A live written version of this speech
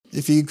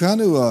If you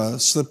kind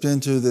of slipped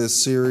into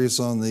this series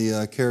on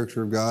the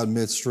character of God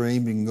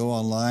midstream, you can go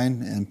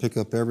online and pick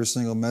up every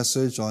single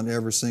message on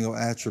every single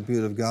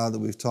attribute of God that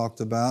we've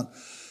talked about.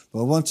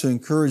 But I want to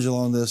encourage you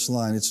along this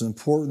line. It's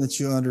important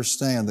that you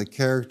understand the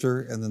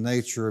character and the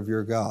nature of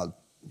your God.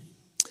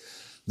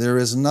 There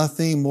is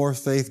nothing more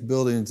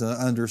faith-building to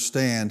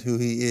understand who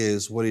He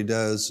is, what He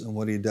does, and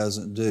what He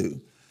doesn't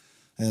do.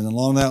 And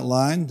along that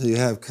line, do you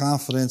have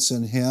confidence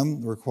in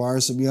Him? It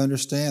requires that we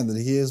understand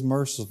that He is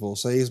merciful.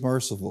 Say He's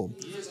merciful.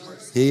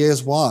 He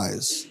is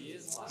wise.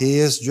 He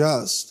is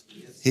just.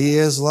 He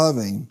is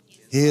loving.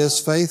 He is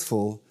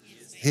faithful.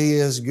 He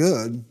is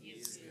good.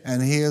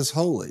 And He is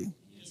holy.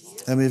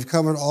 And we've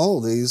covered all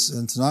of these,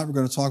 and tonight we're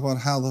going to talk about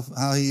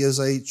how He is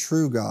a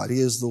true God. He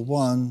is the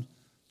one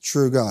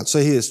true God. So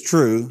He is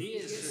true,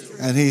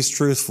 and He's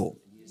truthful.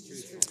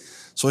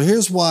 So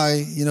here's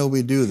why,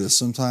 we do this.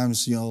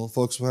 Sometimes,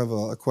 folks will have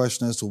a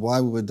question as to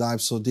why we would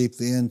dive so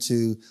deeply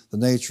into the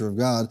nature of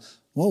God.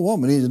 Well,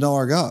 one, we need to know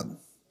our God.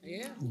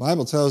 Yeah. The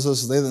Bible tells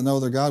us they that know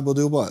their God will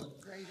do what?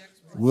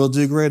 We'll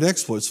do great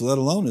exploits. So that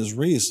alone is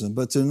reason.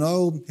 But to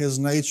know His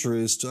nature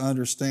is to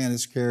understand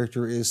His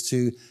character, is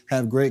to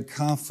have great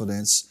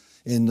confidence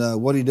in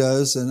what He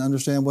does and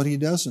understand what He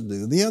doesn't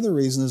do. The other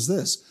reason is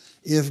this.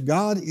 If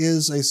God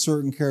is a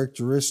certain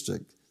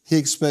characteristic, He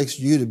expects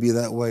you to be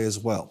that way as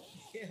well.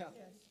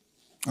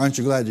 Aren't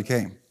you glad you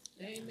came?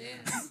 Amen.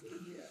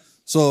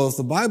 So if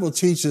the Bible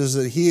teaches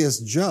that He is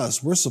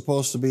just, we're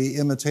supposed to be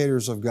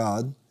imitators of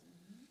God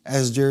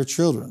as dear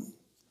children.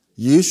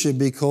 You should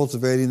be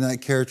cultivating that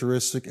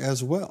characteristic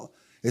as well.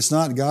 It's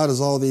not God is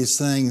all these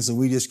things and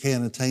we just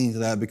can't attain to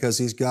that because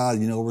He's God,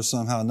 we're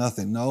somehow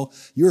nothing. No,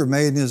 you're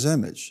made in His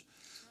image.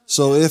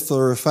 So if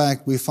for a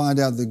fact we find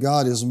out that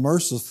God is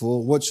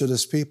merciful, what should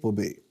His people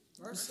be?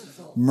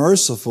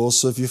 Merciful.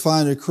 So if you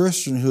find a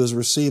Christian who has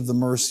received the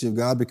mercy of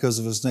God because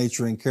of his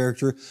nature and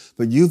character,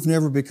 but you've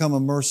never become a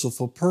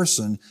merciful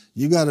person,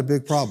 you got a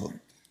big problem.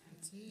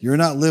 You're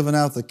not living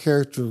out the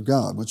character of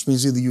God, which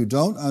means either you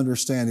don't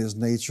understand His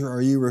nature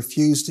or you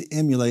refuse to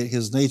emulate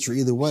His nature.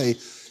 Either way,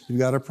 you've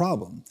got a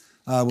problem.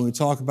 When we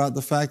talk about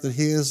the fact that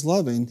He is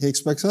loving, He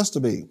expects us to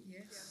be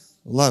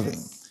loving.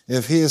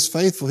 If He is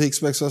faithful, He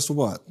expects us to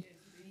what?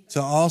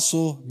 To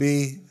also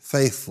be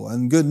faithful.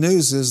 And good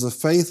news is the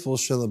faithful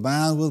shall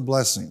abound with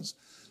blessings.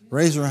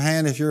 Raise your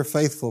hand if you're a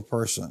faithful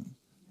person.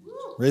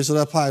 Raise it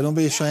up high. Don't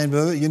be ashamed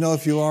of it. You know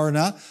if you are or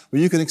not. But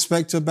you can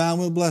expect to abound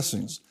with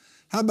blessings.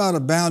 How about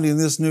abounding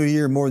this new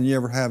year more than you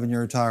ever have in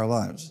your entire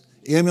lives?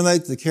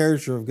 Emulate the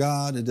character of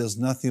God. It does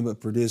nothing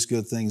but produce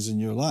good things in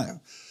your life.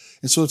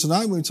 And so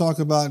tonight we talk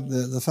about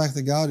the fact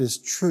that God is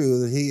true,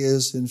 that He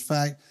is in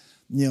fact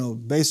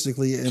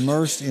basically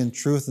immersed in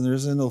truth, and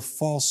there's no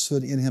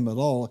falsehood in Him at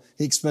all.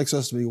 He expects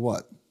us to be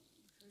what?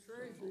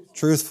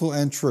 Truthful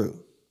and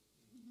true.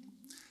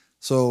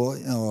 So,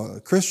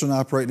 a Christian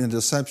operating in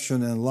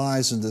deception and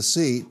lies and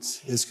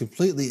deceit is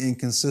completely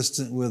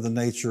inconsistent with the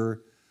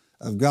nature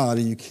of God,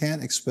 and you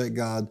can't expect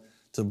God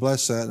to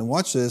bless that. And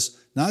watch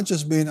this, not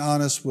just being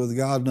honest with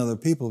God and other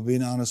people, but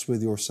being honest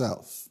with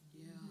yourself.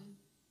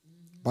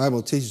 The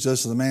Bible teaches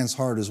us that the man's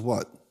heart is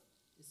what?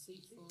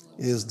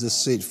 Is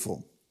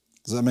deceitful.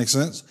 Does that make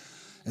sense?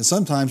 And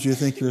sometimes you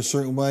think you're a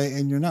certain way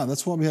and you're not.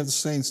 That's why we have to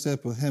stay in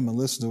step with Him and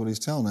listen to what He's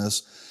telling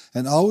us.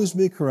 And always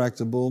be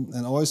correctable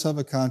and always have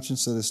a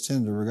conscience that is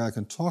tender where God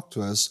can talk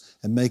to us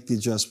and make the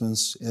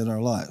adjustments in our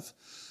life.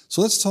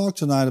 So let's talk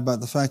tonight about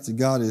the fact that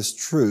God is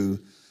true.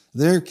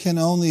 There can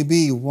only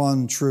be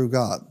one true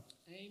God.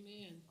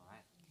 Amen.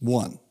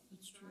 One.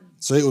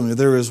 Say it with me.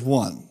 There is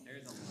one.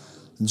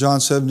 In John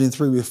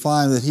 17:3, we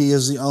find that He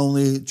is the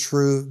only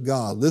true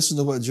God. Listen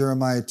to what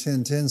Jeremiah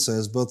 10:10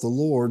 says, but the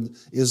Lord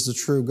is the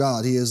true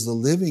God. He is the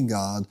living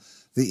God,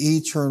 the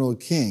eternal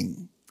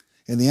King.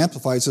 And the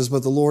Amplified says,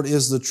 but the Lord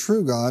is the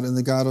true God and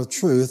the God of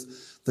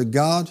truth, the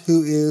God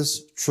who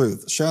is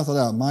truth. Shout that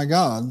out. My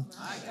God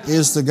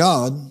is the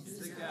God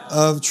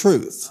of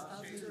truth.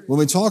 When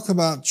we talk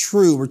about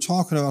true, we're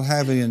talking about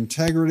having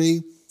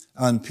integrity,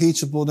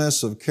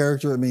 unimpeachableness of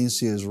character. It means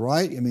He is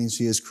right. It means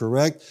He is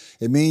correct.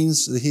 It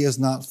means that He is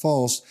not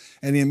false.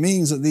 And it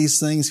means that these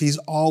things, He's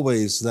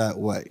always that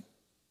way.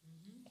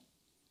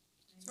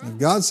 If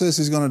God says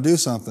He's going to do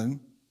something,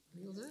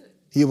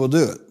 He will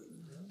do it.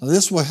 Now,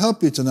 this will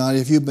help you tonight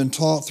if you've been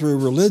taught through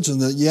religion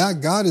that,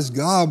 God is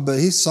God, but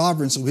He's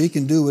sovereign, so He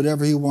can do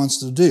whatever He wants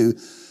to do.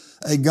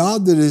 A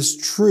God that is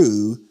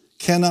true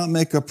cannot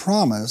make a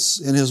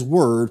promise in His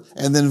word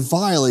and then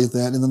violate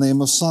that in the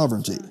name of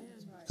sovereignty.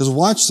 Because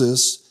watch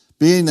this,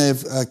 being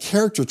a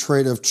character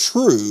trait of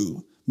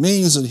true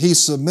means that He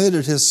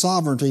submitted His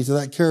sovereignty to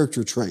that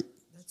character trait.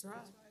 That's right.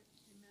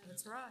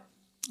 That's right.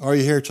 Are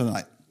you here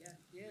tonight?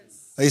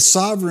 Yes. A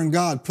sovereign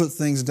God put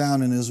things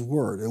down in His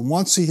word. And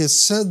once He has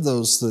said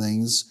those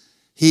things,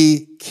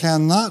 He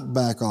cannot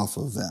back off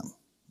of them.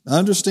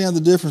 Understand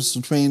the difference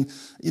between,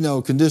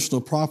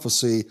 conditional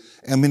prophecy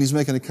and when He's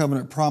making a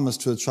covenant promise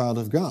to a child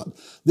of God.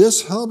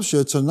 This helps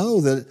you to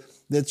know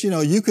that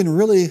you can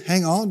really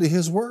hang on to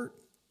His word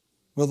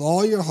with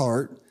all your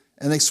heart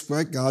and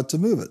expect God to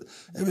move it.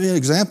 I mean, an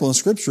example in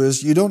Scripture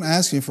is you don't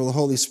ask Him for the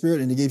Holy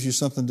Spirit and He gives you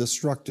something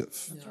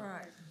destructive. That's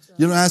right.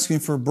 You don't ask Him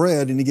for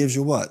bread and He gives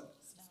you what?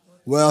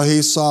 Well,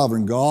 He's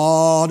sovereign.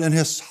 God in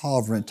His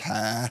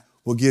sovereignty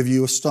will give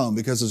you a stone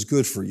because it's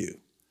good for you.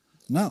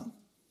 No.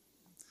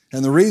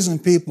 And the reason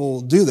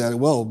people do that,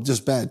 well,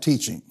 just bad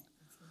teaching.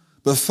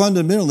 But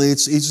fundamentally,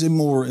 it's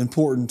more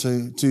important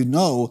to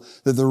know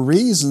that the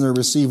reason they're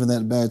receiving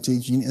that bad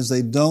teaching is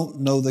they don't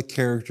know the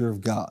character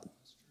of God.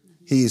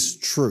 He is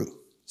true.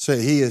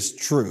 Say, He is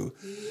true.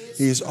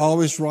 He is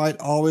always right,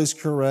 always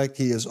correct.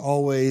 He is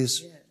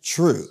always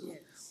true.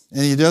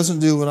 And He doesn't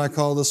do what I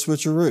call the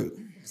switcheroo.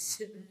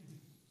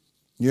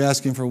 You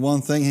ask Him for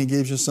one thing, He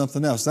gives you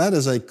something else. That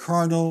is a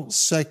carnal,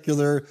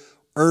 secular,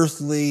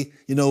 earthly,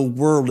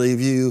 worldly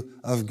view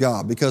of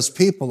God, because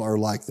people are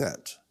like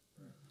that.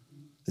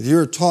 If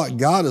you're taught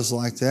God is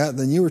like that,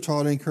 then you were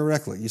taught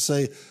incorrectly. You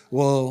say,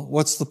 well,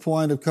 what's the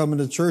point of coming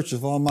to church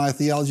if all my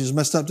theology is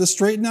messed up? Just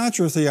straighten out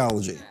your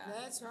theology.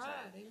 That's right.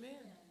 Amen.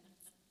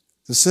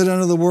 To sit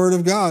under the Word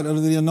of God,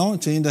 under the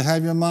anointing, to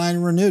have your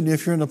mind renewed. And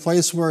if you're in a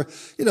place where,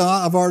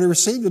 I've already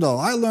received it all.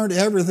 I learned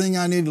everything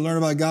I needed to learn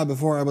about God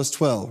before I was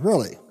 12.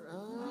 Really?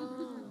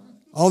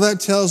 All that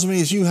tells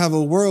me is you have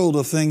a world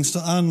of things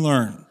to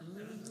unlearn.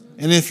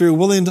 And if you're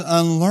willing to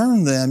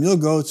unlearn them, you'll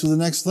go to the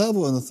next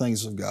level in the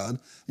things of God. And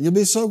you'll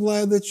be so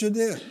glad that you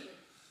did.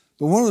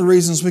 But one of the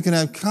reasons we can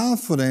have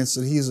confidence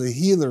that He's a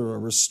healer, a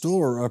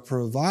restorer, a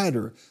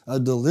provider,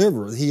 a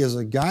deliverer, He is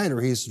a guider,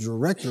 He's the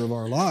director of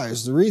our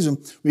lives. The reason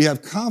we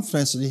have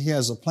confidence that He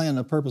has a plan and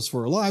a purpose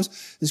for our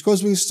lives is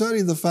because we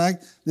study the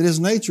fact that His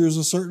nature is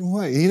a certain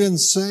way. He didn't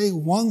say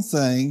one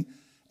thing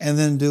and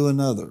then do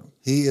another.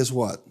 He is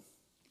what?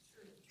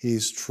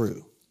 He's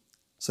true.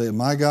 Say,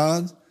 my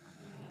God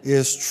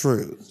is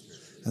true.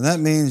 And that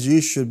means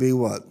you should be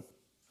what?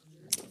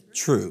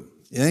 True.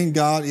 In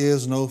God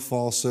is no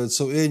falsehood.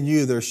 So in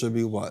you there should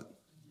be what?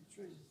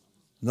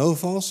 No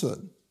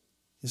falsehood.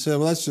 You say,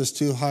 well, that's just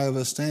too high of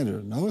a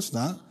standard. No, it's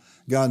not.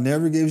 God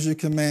never gives you a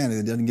command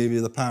and He doesn't give you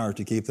the power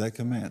to keep that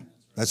command.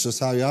 That's just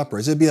how He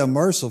operates. It'd be a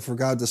mercy for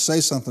God to say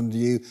something to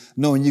you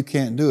knowing you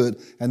can't do it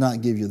and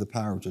not give you the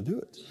power to do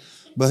it.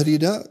 But He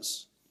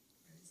does.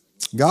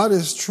 God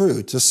is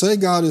true. To say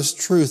God is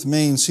truth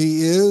means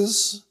He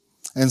is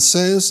and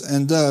says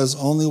and does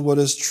only what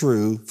is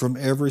true from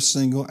every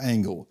single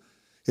angle.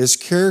 His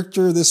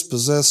character, this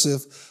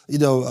possessive,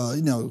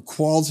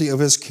 quality of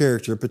His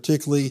character,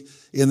 particularly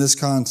in this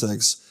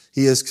context,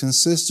 He is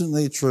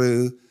consistently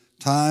true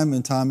time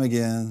and time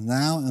again,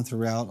 now and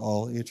throughout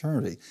all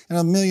eternity. And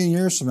 1,000,000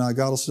 years from now,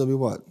 God will still be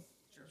what?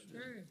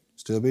 True.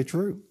 Still be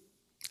true.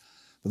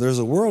 But there's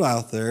a world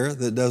out there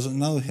that doesn't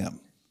know Him,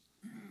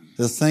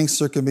 that thinks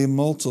there can be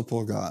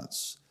multiple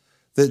gods,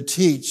 that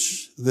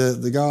teach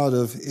the God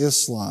of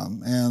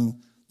Islam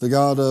and the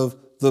God of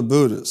the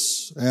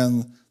Buddhists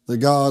and the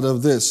God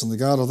of this and the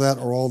God of that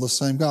are all the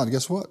same God.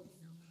 Guess what?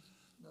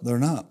 They're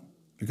not,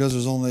 because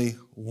there's only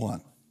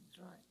one.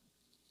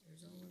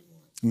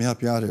 Let me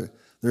help you out here.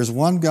 There's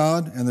one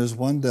God and there's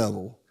one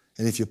devil.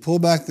 And if you pull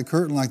back the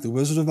curtain like the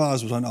Wizard of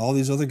Oz was on all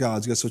these other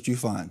gods, guess what you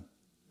find?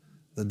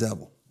 The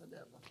devil.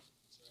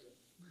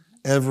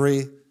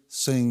 Every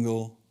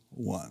single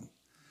one.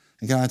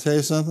 And can I tell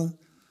you something?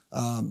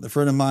 A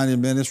friend of mine in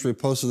ministry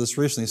posted this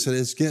recently. He said,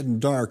 it's getting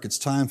dark. It's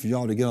time for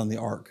y'all to get on the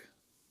ark.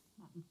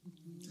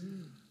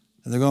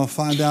 And they're going to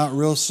find out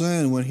real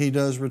soon when He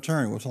does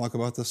return. We'll talk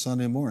about this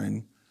Sunday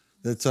morning.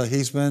 That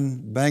He's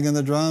been banging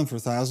the drum for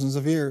thousands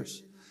of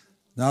years.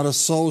 Not a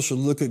soul should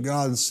look at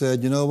God and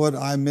said, you know what,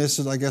 I miss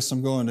it. I guess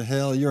I'm going to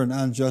hell. You're an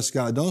unjust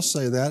God. Don't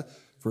say that.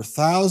 For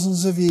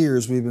thousands of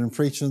years, we've been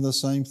preaching the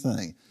same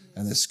thing.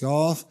 And they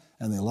scoff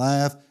and they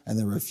laugh and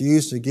they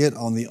refuse to get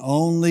on the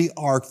only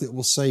ark that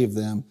will save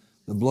them,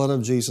 the blood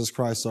of Jesus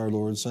Christ, our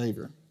Lord and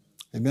Savior.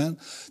 Amen?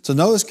 To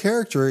know His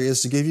character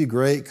is to give you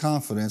great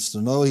confidence,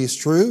 to know He's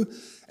true,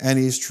 and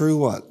He's true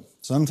what?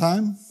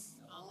 Sometime?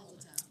 All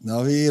the time.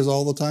 No, He is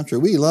all the time true.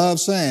 We love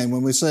saying,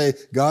 when we say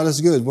God is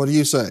good, what do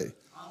you say?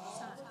 All the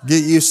time.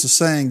 Get used to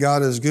saying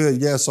God is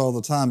good, yes, all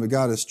the time, but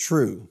God is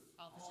true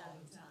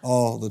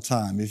all the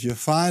time. If you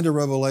find a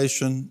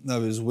revelation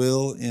of His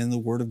will in the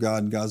Word of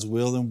God, God's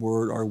will and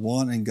Word are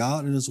one, and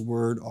God and His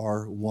Word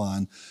are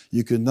one,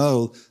 you can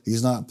know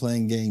He's not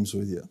playing games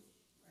with you.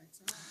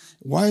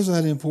 Why is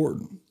that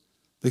important?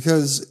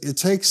 Because it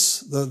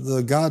takes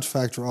the God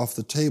factor off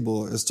the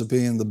table as to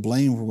being the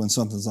blame for when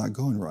something's not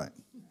going right.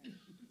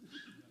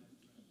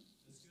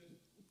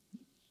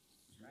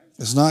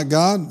 It's not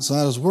God, it's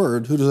not His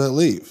Word. Who does that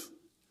leave?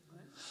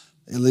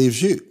 It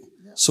leaves you.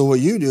 So what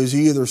you do is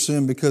you either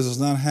assume because it's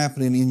not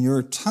happening in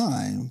your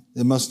time,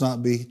 it must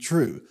not be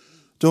true.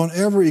 Don't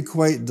ever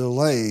equate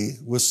delay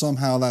with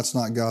somehow that's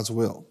not God's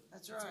will.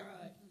 That's right.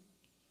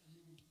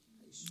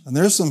 And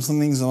there's some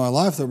things in my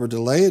life that were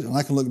delayed, and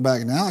I can look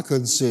back now, I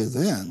couldn't see it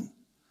then.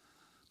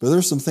 But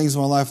there's some things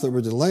in my life that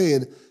were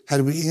delayed.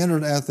 Had we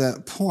entered at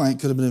that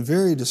point, could have been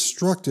very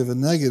destructive and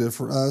negative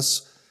for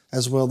us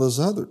as well as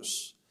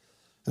others.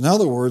 In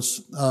other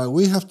words,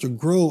 we have to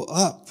grow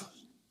up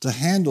to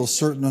handle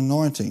certain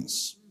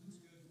anointings.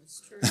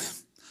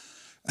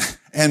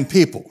 and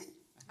people.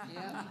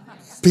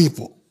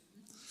 People.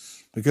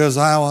 Because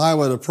how I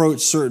would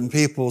approach certain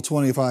people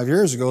 25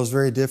 years ago is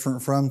very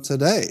different from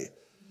today.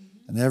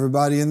 And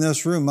everybody in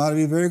this room ought to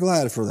be very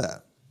glad for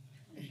that.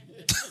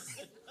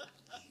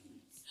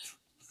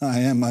 I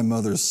am my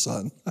mother's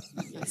son.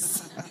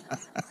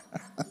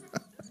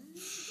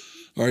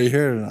 Are you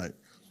here tonight?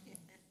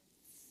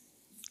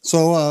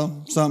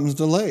 So something's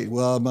delayed.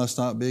 Well, it must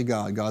not be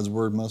God. God's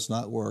word must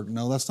not work.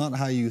 No, that's not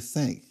how you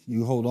think.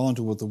 You hold on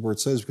to what the word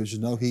says because you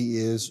know he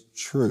is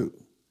true.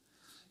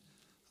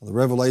 The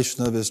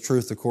revelation of his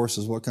truth, of course,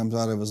 is what comes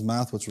out of his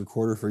mouth, what's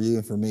recorded for you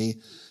and for me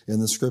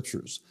in the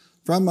scriptures.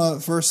 From 1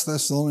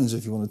 Thessalonians,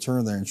 if you want to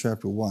turn there in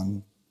chapter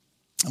 1,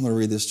 I'm going to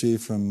read this to you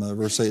from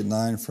verse 8 and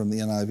 9 from the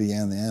NIV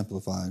and the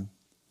Amplified.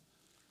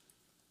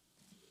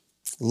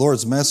 The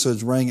Lord's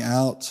message rang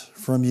out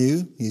from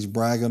you. He's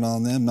bragging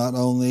on them, not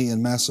only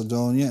in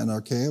Macedonia and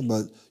Achaia,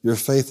 but your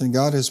faith in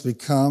God has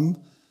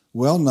become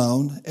well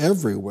known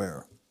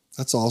everywhere.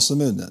 That's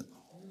awesome, isn't it?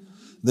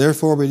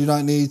 Therefore, we do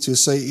not need to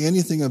say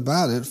anything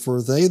about it,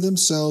 for they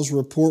themselves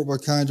report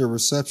what kind of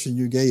reception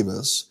you gave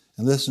us.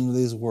 And listen to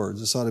these words.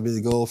 This ought to be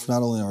the goal for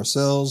not only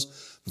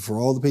ourselves, but for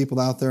all the people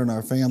out there in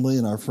our family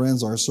and our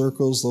friends, our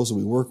circles, those that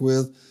we work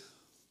with.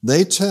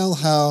 They tell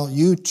how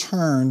you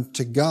turned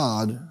to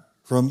God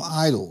from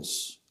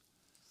idols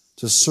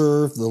to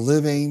serve the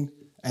living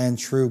and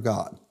true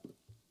God.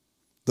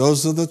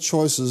 Those are the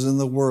choices in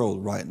the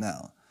world right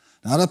now.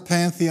 Not a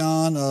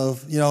pantheon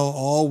of,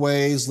 all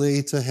ways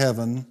lead to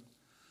heaven.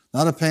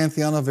 Not a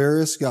pantheon of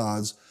various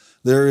gods.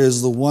 There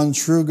is the one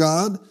true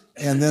God,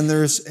 and then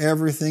there's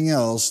everything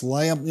else,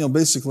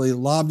 basically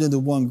lobbed into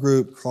one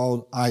group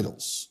called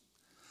idols.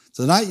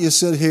 Tonight you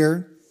sit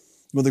here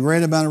with a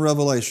great amount of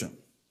revelation.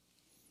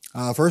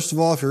 First of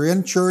all, if you're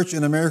in church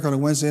in America on a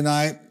Wednesday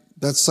night,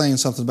 that's saying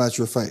something about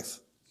your faith.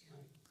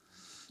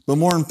 But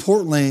more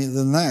importantly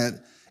than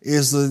that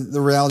is the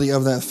reality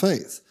of that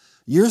faith.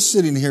 You're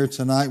sitting here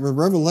tonight with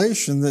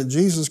revelation that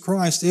Jesus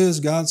Christ is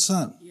God's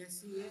Son.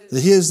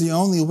 That he is the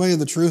only way,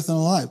 the truth, and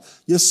the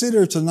life. You sit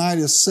here tonight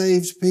as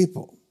saved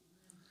people.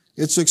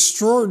 It's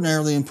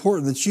extraordinarily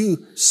important that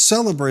you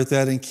celebrate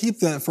that and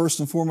keep that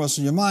first and foremost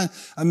in your mind.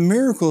 A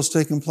miracle is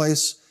taking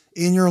place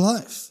in your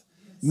life.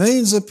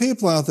 Millions of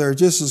people out there are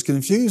just as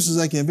confused as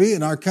they can be,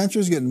 and our country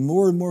is getting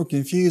more and more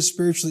confused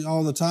spiritually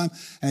all the time.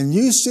 And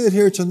you sit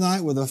here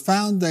tonight with a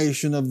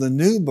foundation of the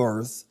new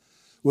birth,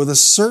 with a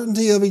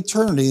certainty of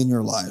eternity in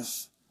your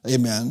life.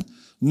 Amen.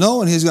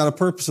 Knowing he's got a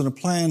purpose and a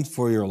plan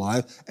for your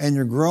life, and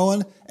you're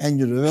growing and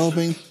you're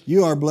developing,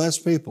 you are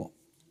blessed people.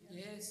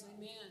 Yes,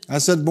 amen. I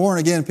said born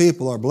again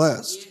people are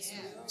blessed. Yes.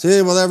 See,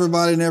 with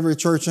everybody in every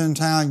church in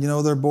town,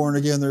 they're born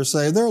again, they're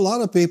saved. There are a lot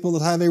of people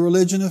that have a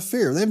religion of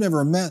fear. They've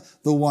never met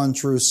the one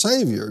true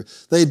Savior.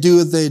 They do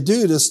what they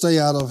do to stay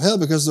out of hell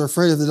because they're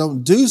afraid if they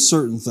don't do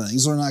certain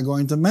things, they're not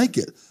going to make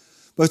it.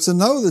 But to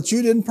know that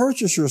you didn't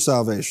purchase your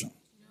salvation.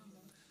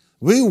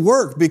 We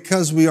work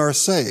because we are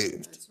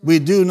saved. We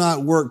do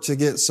not work to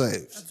get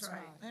saved. That's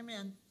right.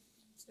 Amen.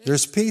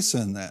 There's peace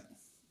in that.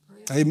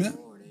 Amen.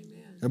 Lord,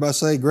 amen. Everybody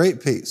say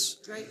great peace.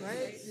 Great.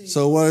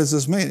 So what does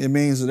this mean? It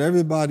means that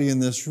everybody in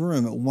this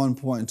room at one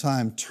point in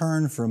time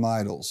turned from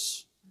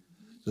idols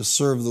to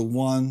serve the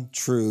one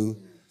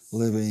true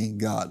living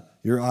God.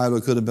 Your idol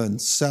could have been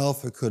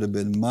self, it could have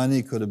been money,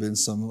 it could have been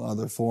some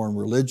other foreign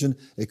religion,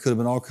 it could have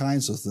been all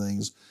kinds of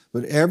things.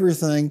 But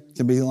everything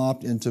can be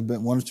lumped into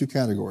one of two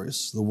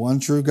categories: the one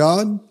true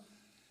God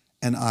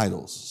and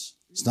idols.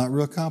 It's not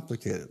real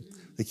complicated.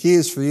 The key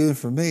is for you and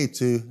for me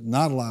to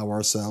not allow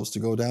ourselves to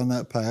go down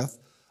that path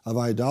of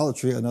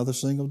idolatry another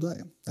single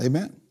day.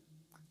 Amen.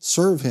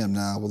 Serve him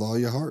now with all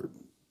your heart.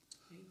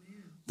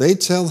 Amen. They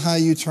tell how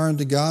you turn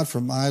to God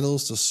from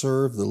idols to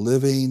serve the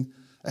living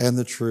and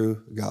the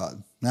true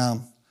God.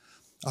 Now,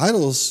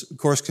 idols, of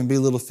course, can be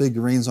little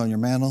figurines on your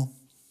mantle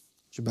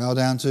that you bow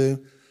down to.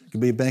 It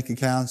could be bank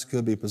accounts, it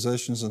could be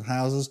possessions and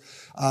houses.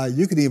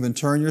 You could even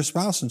turn your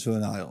spouse into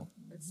an idol.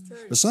 That's true.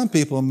 But some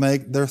people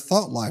make their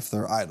thought life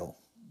their idol.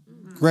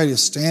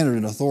 Greatest standard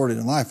and authority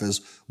in life is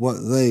what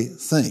they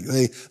think.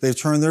 They've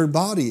turned their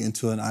body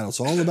into an idol. It's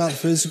all about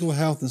physical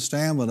health and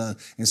stamina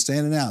and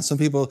standing out. Some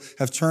people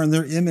have turned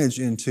their image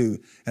into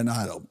an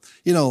idol.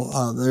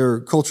 There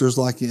are cultures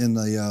like in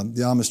the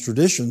Amish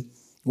tradition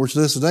where to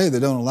this day they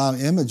don't allow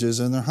images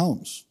in their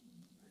homes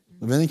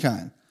of any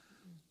kind.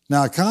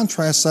 Now,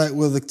 contrast that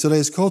with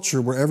today's culture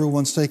where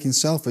everyone's taking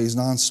selfies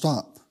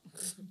nonstop.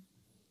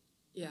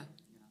 Yeah.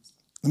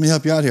 Let me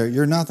help you out here.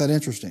 You're not that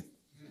interesting.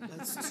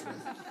 That's true.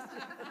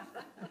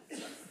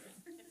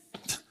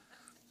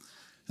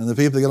 And the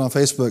people that get on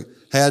Facebook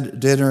had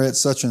dinner at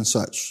such and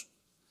such,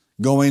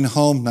 going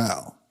home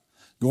now,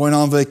 going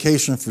on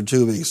vacation for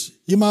 2 weeks.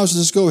 You might as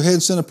well just go ahead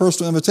and send a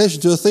personal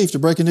invitation to a thief to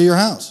break into your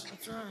house.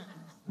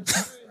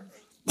 That's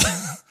right.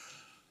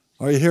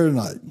 Are you here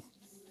tonight?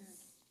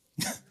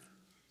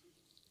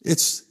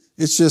 It's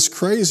just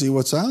crazy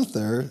what's out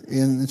there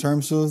in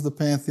terms of the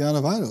pantheon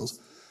of idols.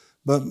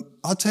 But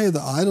I'll tell you, the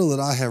idol that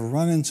I have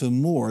run into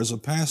more as a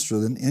pastor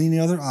than any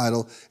other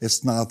idol,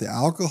 it's not the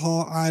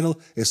alcohol idol,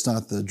 it's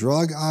not the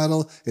drug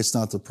idol, it's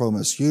not the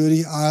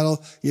promiscuity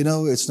idol,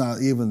 it's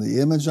not even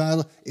the image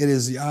idol. It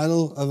is the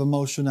idol of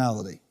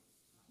emotionality.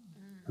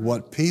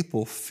 What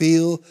people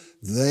feel,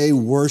 they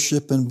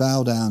worship and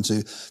bow down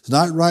to.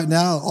 Tonight, right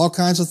now, all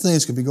kinds of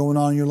things could be going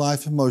on in your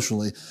life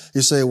emotionally.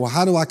 You say, well,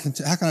 how can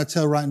I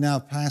tell right now,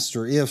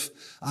 Pastor, if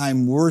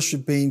I'm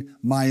worshiping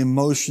my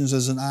emotions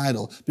as an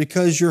idol?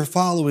 Because you're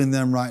following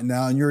them right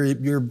now and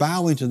you're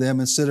bowing to them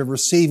instead of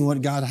receiving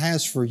what God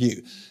has for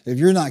you. If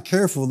you're not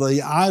careful,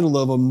 the idol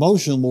of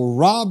emotion will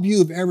rob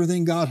you of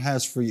everything God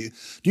has for you.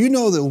 Do you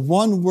know that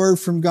one word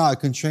from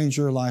God can change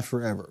your life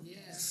forever?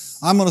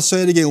 I'm going to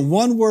say it again.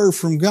 One word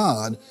from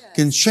God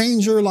can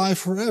change your life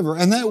forever.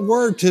 And that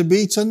word could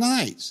be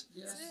tonight.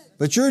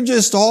 But you're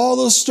just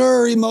all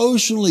astir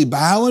emotionally,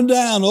 bowing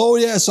down. Oh,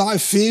 yes, I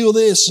feel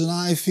this and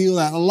I feel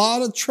that. A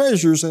lot of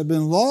treasures have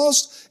been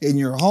lost in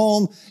your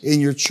home,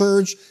 in your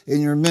church, in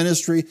your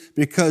ministry,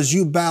 because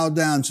you bowed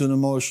down to an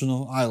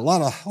emotional idol. A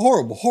lot of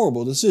horrible,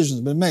 horrible decisions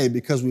have been made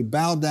because we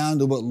bowed down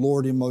to what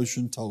Lord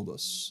emotion told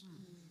us.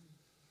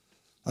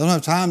 I don't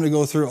have time to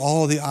go through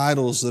all the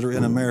idols that are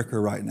in America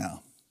right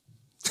now.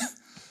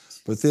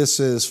 But this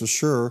is for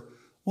sure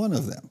one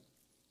of them.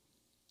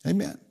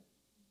 Amen.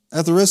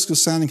 At the risk of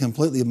sounding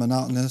completely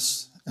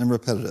monotonous and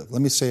repetitive,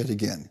 let me say it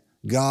again.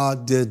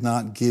 God did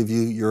not give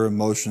you your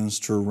emotions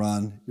to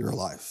run your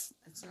life.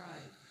 That's right.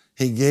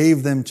 He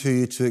gave them to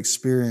you to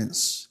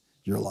experience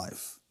your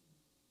life.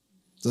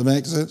 Does that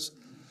make sense?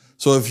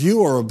 So if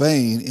you are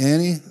obeying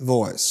any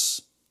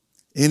voice,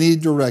 any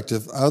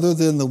directive other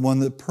than the one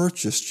that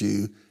purchased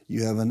you,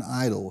 you have an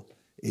idol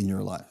in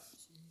your life.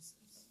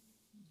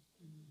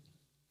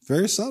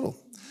 Very subtle.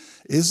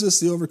 Is this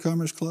the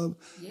Overcomers Club?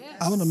 Yes.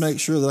 I want to make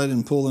sure that I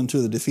didn't pull into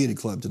the Defeated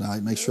Club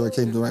tonight. Make sure I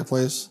came to the right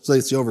place. Say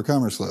it's the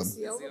Overcomers Club.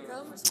 The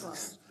Overcomers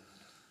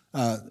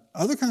Club.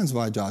 Other kinds of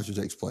idolatry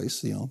takes place,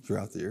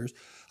 throughout the years.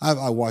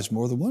 I watched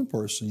more than one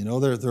person.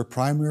 Their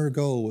primary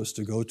goal was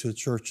to go to a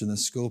church and then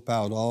scope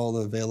out all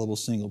the available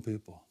single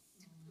people.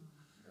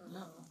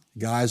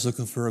 Guys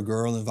looking for a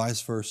girl and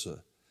vice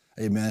versa.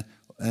 Amen.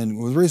 And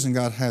the reason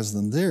God has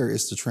them there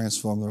is to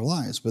transform their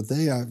lives. But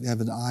they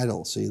have an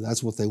idol. See,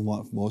 that's what they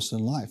want most in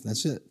life.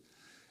 That's it.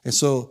 And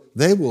so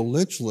they will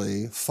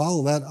literally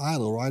follow that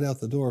idol right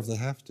out the door if they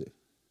have to.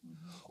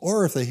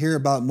 Or if they hear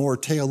about more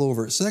tail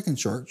over at Second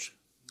Church.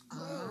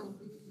 Oh,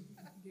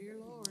 dear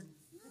Lord.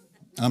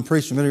 I'm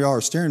preaching, many of y'all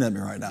are staring at me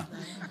right now.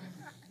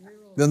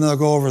 Then they'll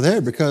go over there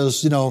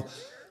because,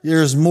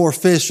 there's more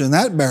fish in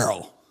that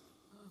barrel.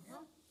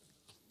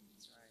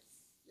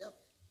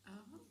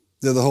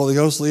 Did the Holy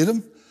Ghost lead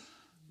them?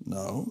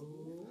 No.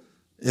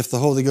 If the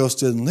Holy Ghost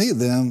didn't lead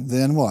them,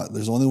 then what?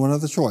 There's only one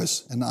other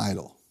choice, an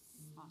idol.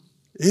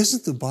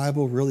 Isn't the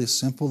Bible really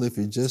simple if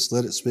you just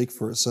let it speak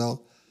for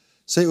itself?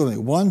 Say it with me.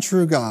 One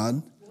true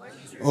God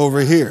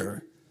over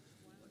here.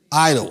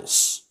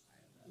 Idols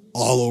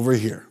all over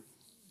here.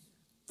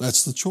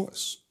 That's the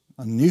choice.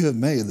 And you have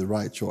made the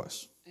right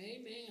choice.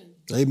 Amen.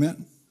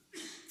 Amen.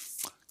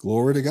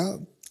 Glory to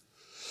God.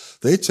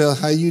 They tell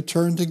how you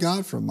turn to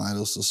God from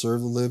idols to serve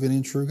the living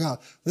and true God.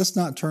 Let's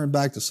not turn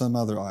back to some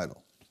other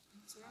idol.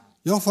 Right.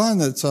 You'll find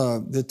that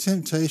the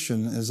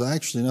temptation is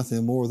actually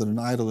nothing more than an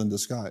idol in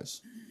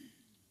disguise.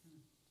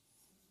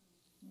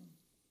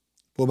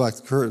 Pull back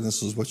the curtain,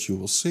 this is what you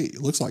will see.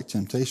 It looks like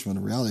temptation, but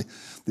in reality,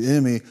 the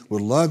enemy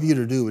would love you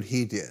to do what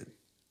he did.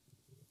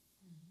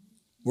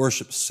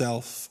 Worship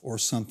self or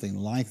something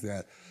like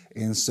that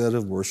instead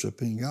of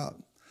worshiping God.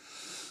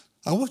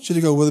 I want you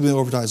to go with me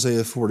over to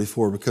Isaiah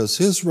 44 because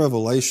his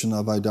revelation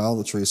of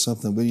idolatry is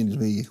something we need to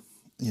be,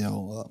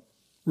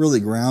 really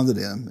grounded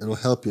in. It'll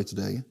help you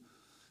today.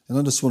 And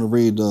I just want to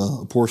read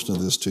a portion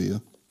of this to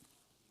you.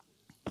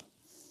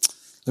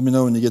 Let me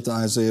know when you get to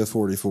Isaiah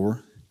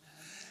 44.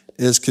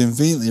 It's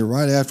conveniently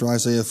right after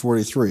Isaiah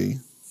 43.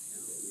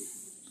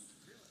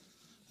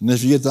 And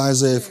if you get to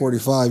Isaiah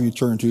 45, you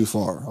turn too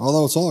far.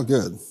 Although it's all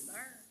good.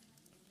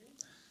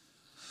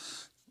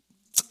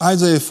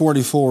 Isaiah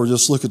 44,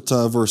 just look at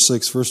verse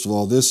 6 first of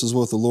all. This is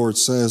what the Lord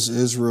says,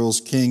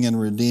 Israel's King and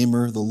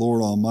Redeemer, the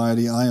Lord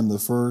Almighty. I am the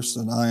first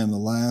and I am the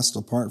last.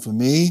 Apart from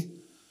me,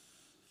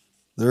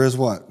 there is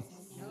what?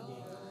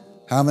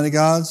 How many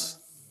gods?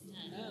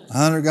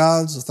 100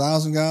 gods?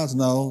 1,000 gods?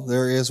 No,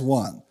 there is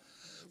one.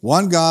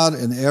 One God,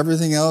 and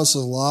everything else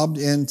is lobbed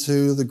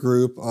into the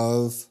group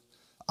of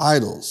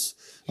idols.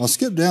 I'll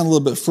skip down a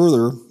little bit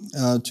further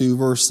to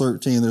verse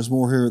 13. There's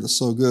more here that's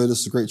so good.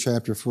 It's a great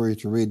chapter for you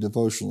to read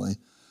devotionally.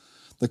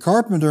 The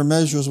carpenter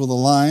measures with a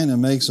line and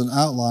makes an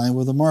outline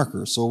with a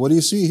marker. So what do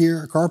you see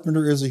here? A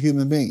carpenter is a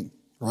human being,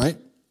 right?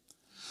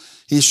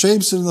 He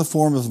shapes it in the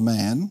form of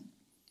man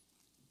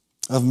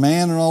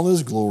in all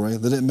his glory,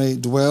 that it may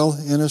dwell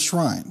in a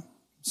shrine.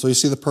 So you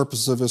see the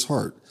purpose of his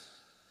heart.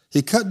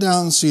 He cut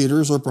down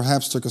cedars, or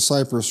perhaps took a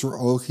cypress or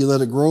oak. He let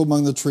it grow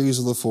among the trees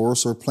of the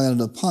forest, or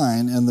planted a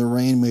pine, and the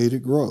rain made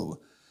it grow.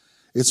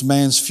 It's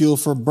man's fuel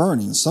for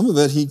burning. Some of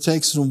it he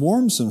takes and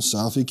warms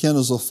himself. He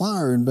kindles a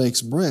fire and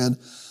bakes bread.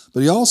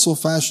 But he also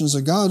fashions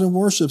a god and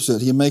worships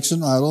it. He makes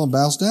an idol and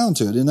bows down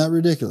to it. Isn't that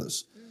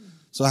ridiculous?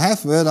 So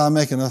half of it I'm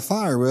making a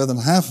fire with,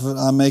 and half of it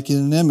I'm making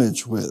an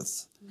image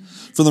with.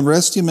 For the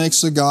rest, he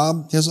makes a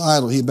god his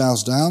idol. He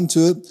bows down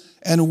to it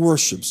and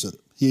worships it.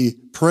 He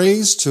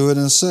prays to it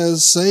and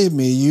says, "Save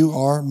me, you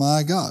are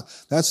my God."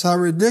 That's how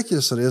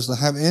ridiculous it is to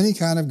have any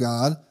kind of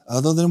God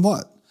other than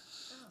what?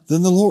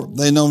 Than the Lord.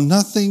 They know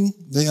nothing.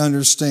 They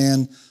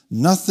understand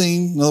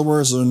nothing. In other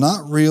words, they're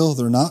not real.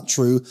 They're not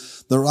true.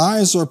 Their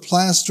eyes are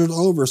plastered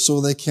over so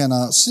they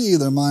cannot see.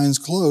 Their minds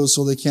closed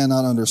so they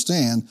cannot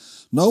understand.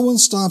 No one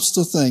stops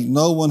to think.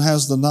 No one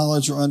has the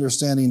knowledge or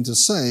understanding to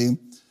say,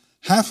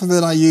 "Half of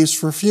it I use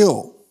for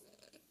fuel.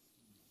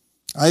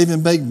 I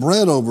even baked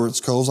bread over its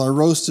coals. I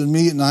roasted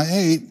meat and I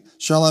ate.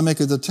 Shall I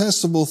make a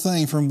detestable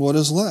thing from what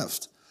is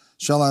left?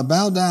 Shall I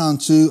bow down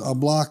to a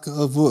block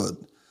of wood?"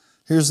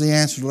 Here's the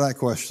answer to that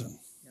question.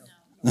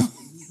 No.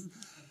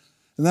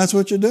 And that's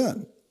what you're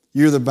doing.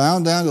 You're either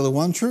bound down to the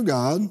one true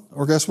God,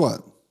 or guess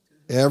what?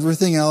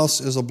 Everything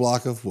else is a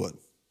block of wood.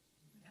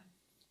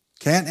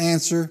 Can't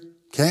answer,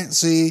 can't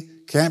see,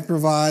 can't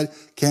provide,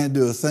 can't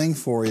do a thing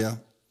for you.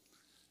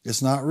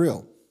 It's not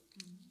real.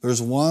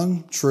 There's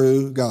one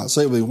true God.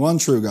 Say it with me, one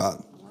true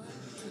God.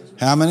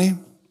 How many?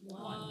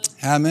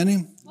 How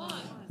many?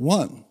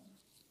 One.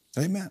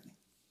 Amen.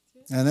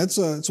 And it's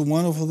a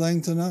wonderful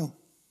thing to know.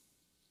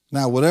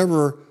 Now,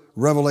 whatever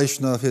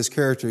revelation of his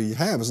character you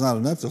have is not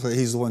enough to say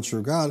he's the one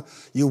true God.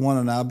 You want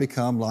to now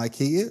become like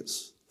he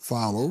is.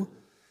 Follow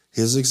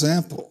his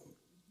example.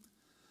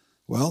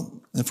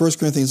 Well, in 1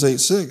 Corinthians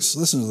 8:6,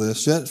 listen to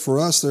this. "Yet for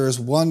us there is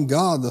one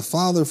God, the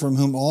Father, from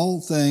whom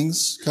all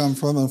things come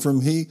from, and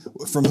from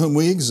whom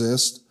we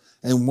exist,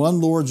 and one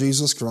Lord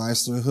Jesus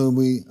Christ, through whom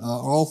we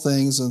all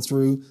things, and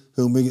through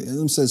whom we," let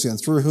me say this again,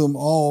 "through whom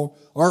all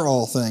are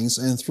all things,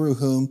 and through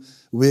whom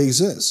we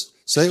exist."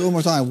 Say it one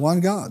more time.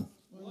 One God.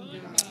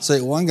 Say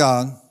it, one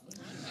God. One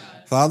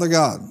God. Father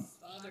God.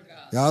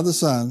 God the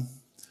Son.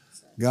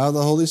 God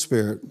the Holy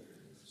Spirit.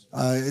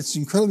 It's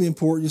incredibly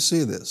important you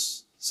see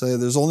this. Say,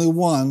 there's only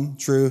one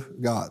true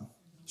God.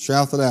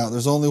 Shout that out.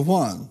 There's only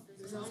one.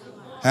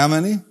 How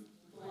many?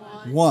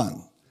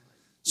 One.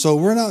 So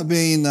we're not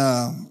being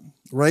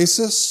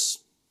racist,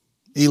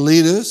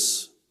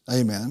 elitist,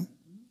 amen,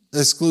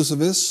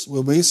 exclusivists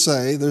when we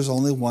say there's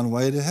only one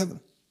way to heaven.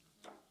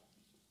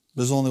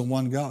 There's only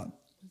one God.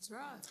 That's right.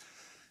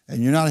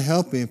 And you're not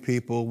helping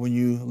people when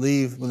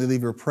they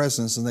leave your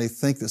presence and they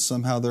think that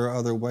somehow there are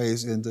other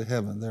ways into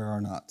heaven. There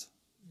are not.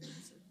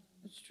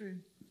 That's true.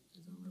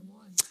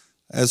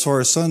 As far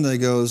as Sunday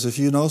goes, if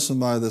you know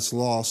somebody that's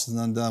lost and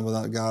undone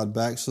without God,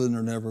 backslidden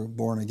or never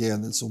born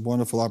again, it's a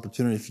wonderful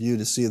opportunity for you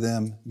to see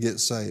them get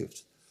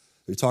saved.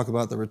 We talk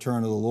about the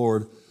return of the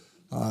Lord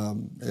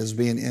as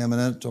being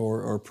imminent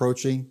or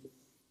approaching.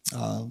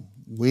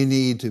 We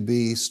need to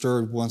be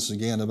stirred once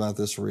again about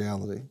this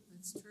reality.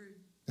 That's true.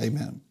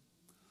 Amen.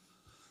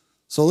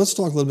 So let's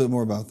talk a little bit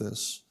more about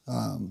this.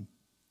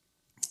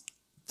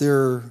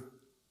 There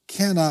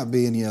cannot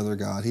be any other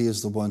God. He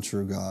is the one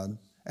true God.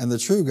 And the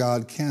true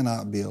God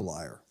cannot be a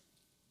liar.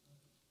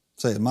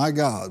 Say it, my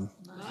God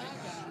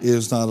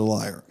is not a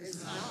liar.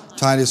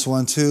 Titus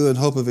 1:2, "In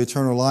hope of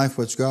eternal life,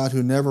 which God,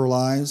 who never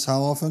lies,"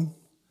 how often?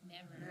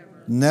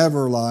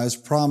 Never lies,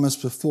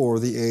 promised before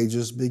the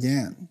ages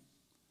began.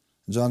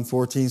 John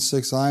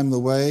 14:6, "I am the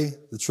way,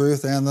 the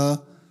truth, and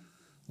the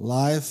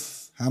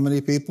life." How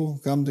many people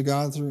come to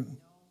God through?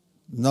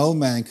 No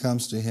man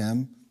comes to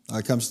him,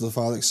 comes to the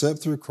Father except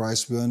through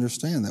Christ. We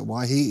understand that.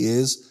 Why? He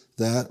is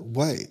that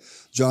way.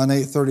 John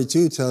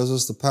 8:32 tells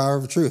us the power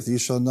of truth. You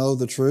shall know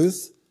the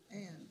truth.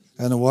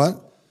 And the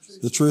what?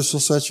 The truth shall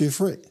set you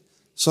free.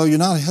 So you're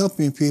not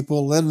helping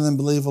people, letting them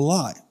believe a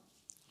lie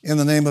in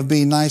the name of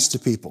being nice to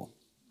people.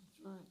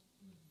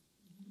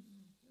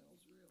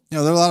 You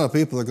know, there are a lot of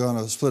people that are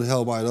going to split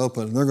hell wide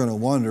open, and they're going to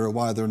wonder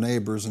why their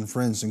neighbors and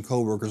friends and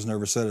coworkers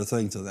never said a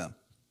thing to them.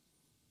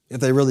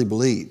 If they really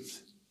believed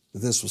that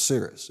this was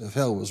serious, if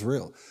hell was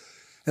real.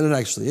 And it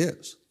actually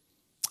is.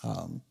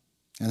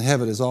 And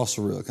heaven is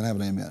also real. Can I have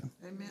an amen?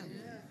 Amen.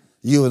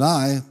 You and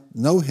I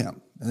know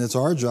him, and it's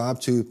our job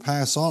to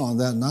pass on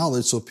that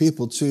knowledge so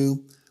people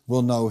too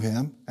will know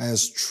him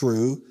as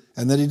true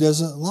and that he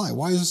doesn't lie.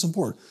 Why is this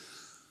important?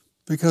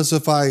 Because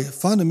if I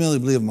fundamentally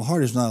believe in my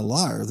heart he's not a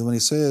liar, then when he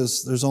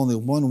says there's only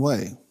one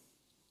way,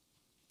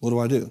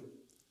 what do?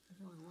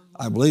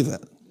 I believe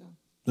that.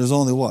 There's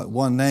only what?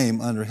 One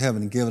name under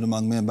heaven given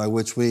among men by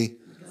which we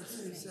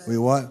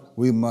what?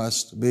 We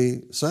must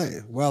be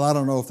saved. Well, I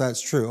don't know if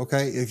that's true.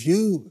 Okay, if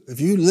you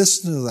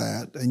listen to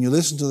that and you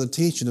listen to the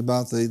teaching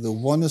about the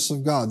oneness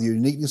of God, the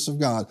uniqueness of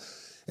God,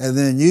 and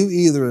then you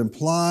either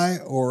imply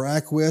or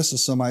acquiesce to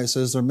somebody that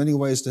says there are many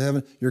ways to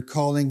heaven, you're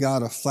calling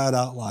God a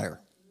flat-out liar.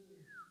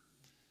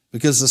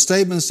 Because the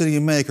statements that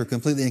you make are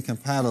completely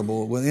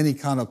incompatible with any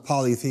kind of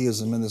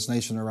polytheism in this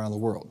nation around the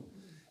world.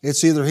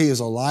 It's either he is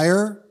a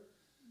liar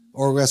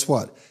or guess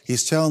what?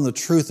 He's telling the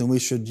truth and we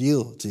should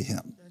yield to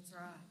him. That's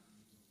right.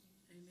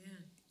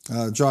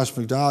 Amen. Josh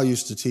McDowell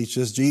used to teach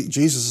us,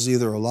 Jesus is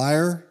either a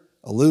liar,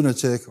 a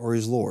lunatic, or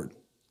he's Lord.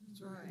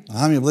 That's right.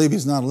 How many believe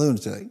he's not a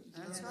lunatic?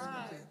 That's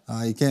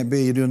right. You can't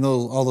be, you're doing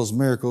all those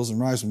miracles and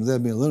rising from the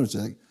dead being a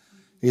lunatic.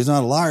 He's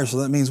not a liar, so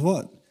that means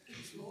what?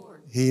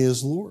 He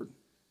is Lord.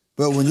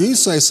 But when you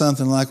say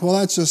something like, well,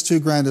 that's just too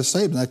grand a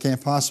statement, that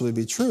can't possibly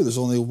be true, there's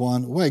only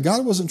one way.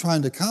 God wasn't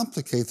trying to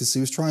complicate this, he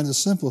was trying to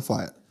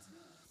simplify it.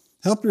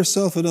 Help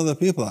yourself and other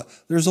people out.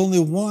 There's only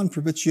one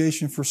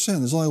propitiation for sin.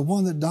 There's only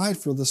one that died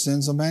for the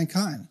sins of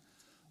mankind.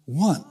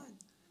 One.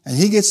 And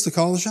he gets to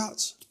call the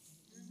shots.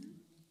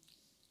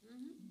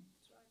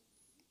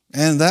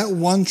 And that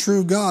one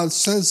true God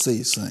says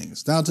these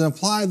things. Now, to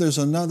imply there's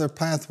another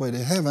pathway to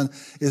heaven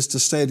is to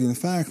state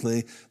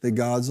emphatically that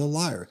God's a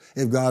liar.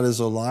 If God is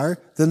a liar,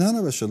 then none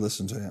of us should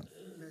listen to him.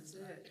 That's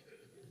it.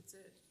 That's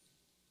it.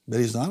 But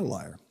he's not a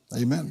liar.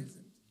 Amen.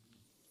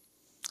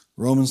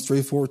 Romans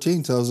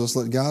 3:14 tells us,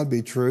 let God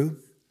be true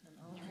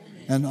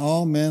and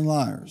all men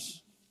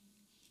liars.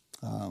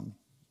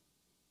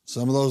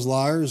 Some of those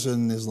liars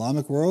in the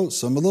Islamic world,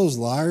 some of those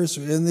liars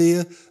are in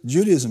the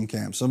Judaism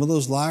camp, some of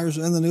those liars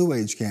are in the New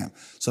Age camp,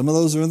 some of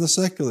those are in the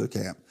secular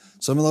camp,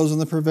 some of those are in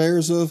the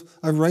purveyors of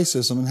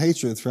racism and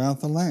hatred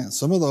throughout the land.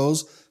 Some of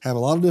those have a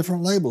lot of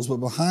different labels, but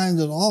behind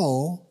it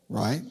all,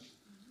 right,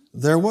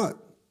 they're what?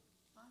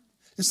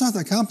 It's not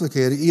that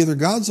complicated. Either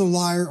God's a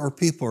liar or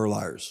people are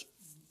liars.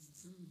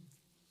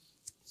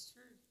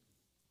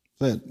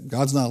 Say it.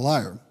 God's not a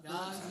liar.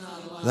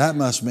 That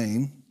must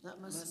mean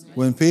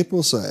when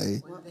people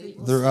say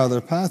there are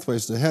other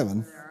pathways to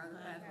heaven,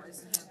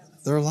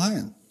 they're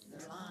lying.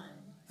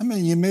 I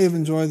mean, you may have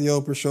enjoyed the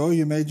Oprah show.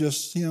 You may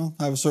just,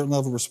 have a certain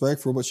level of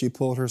respect for what she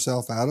pulled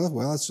herself out of.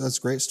 Well, that's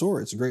a great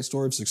story. It's a great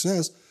story of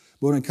success.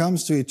 But when it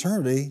comes to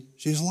eternity,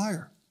 she's a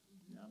liar.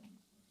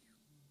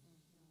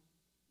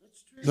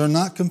 They're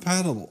not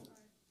compatible.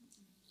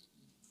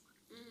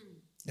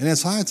 And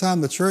it's high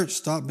time the church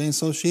stopped being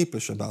so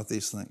sheepish about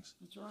these things.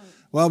 That's right.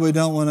 Well, we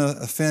don't want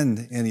to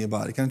offend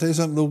anybody. Can I tell you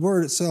something? The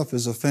word itself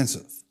is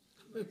offensive.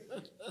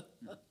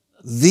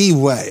 The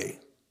way.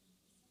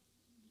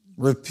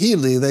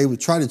 Repeatedly, they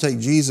would try to take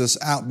Jesus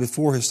out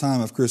before his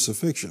time of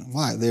crucifixion.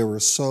 Why? They were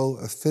so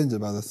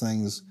offended by the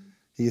things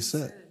he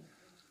said.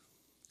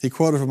 He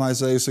quoted from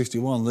Isaiah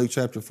 61, Luke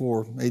chapter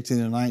 4, 18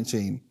 and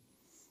 19.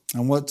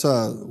 And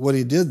what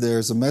he did there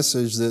is a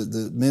message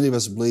that many of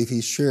us believe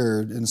he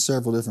shared in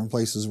several different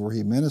places where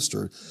he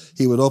ministered.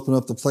 He would open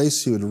up the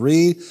place, he would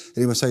read, and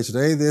he would say,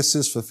 today this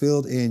is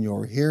fulfilled in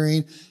your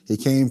hearing. He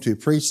came to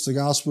preach the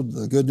gospel,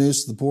 the good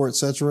news to the poor,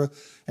 etc.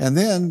 And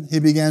then he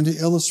began to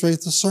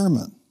illustrate the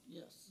sermon.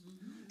 Yes.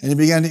 And he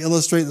began to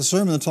illustrate the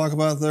sermon and talk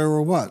about there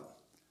were what?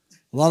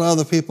 A lot of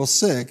other people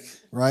sick,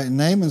 right, in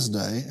Naaman's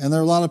day, and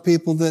there were a lot of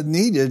people that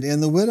needed in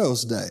the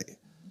widow's day.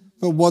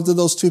 But what did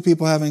those two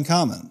people have in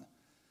common?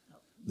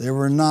 They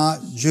were not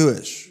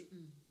Jewish.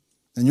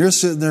 And you're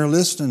sitting there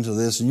listening to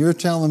this and you're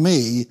telling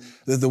me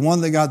that the one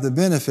that got the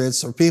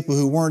benefits are people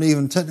who weren't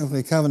even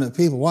technically covenant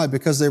people. Why?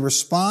 Because they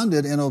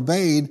responded and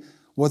obeyed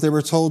what they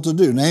were told to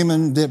do.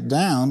 Naaman dipped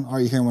down. Are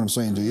you hearing what I'm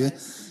saying to you?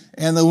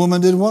 And the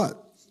woman did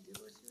what?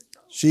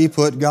 She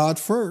put God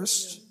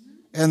first.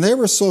 And they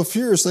were so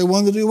furious they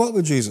wanted to do what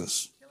with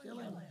Jesus?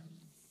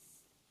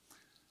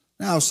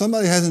 Now, if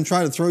somebody hasn't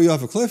tried to throw you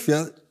off a cliff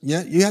yet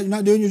you're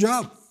not doing your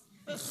job.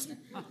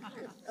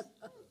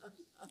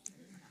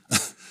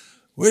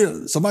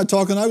 Somebody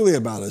talking ugly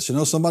about us.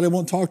 Somebody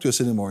won't talk to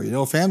us anymore.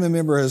 A family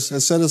member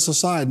has set us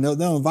aside. They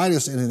don't invite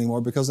us in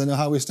anymore because they know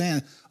how we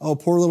stand. Oh,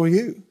 poor little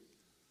you.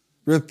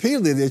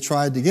 Repeatedly, they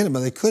tried to get him, but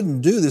they couldn't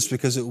do this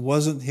because it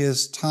wasn't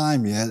his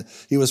time yet.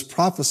 He was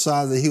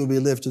prophesied that he would be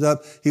lifted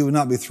up. He would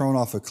not be thrown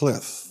off a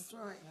cliff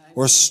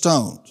or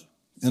stoned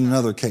in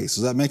another case.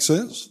 Does that make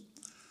sense?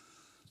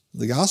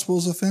 The gospel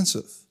is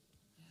offensive.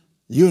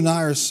 You and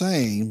I are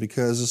saying,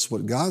 because it's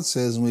what God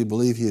says and we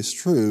believe he is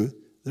true,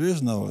 there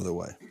is no other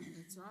way.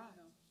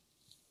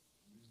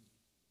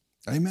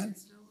 Amen.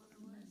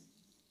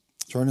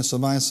 Turn to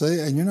somebody and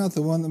say, and you're not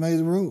the one that made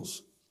the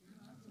rules.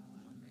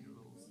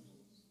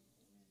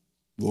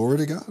 Glory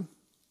to God.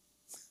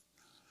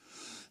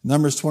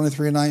 Numbers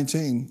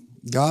 23:19.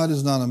 God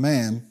is not a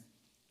man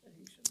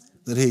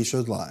that he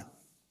should lie,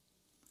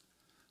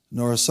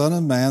 nor a son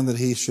of man that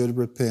he should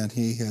repent.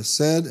 He has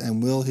said,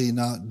 and will he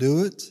not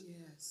do it?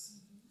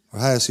 Yes. Or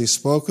has he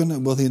spoken,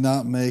 and will he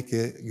not make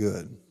it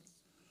good?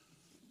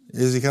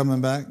 Is he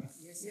coming back?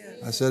 Yes.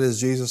 I said, is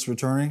Jesus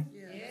returning?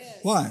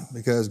 Why?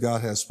 Because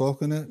God has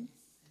spoken it,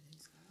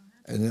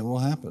 and it will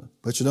happen.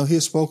 But he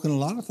has spoken a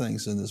lot of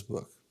things in this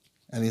book,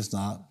 and he's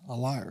not a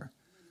liar.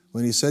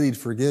 When he said he'd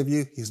forgive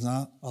you, he's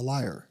not a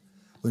liar.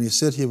 When he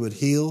said he would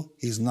heal,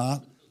 he's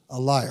not a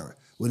liar.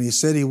 When he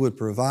said he would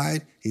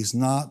provide, he's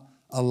not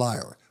a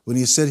liar. When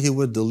he said he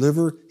would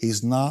deliver,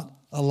 he's not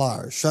a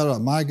liar. Shut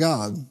up. My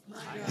God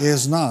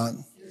is not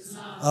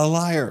a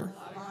liar.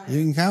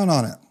 You can count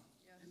on it.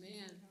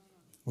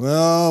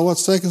 Well,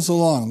 what's taking so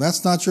long?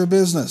 That's not your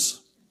business.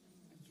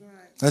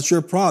 That's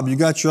your problem. You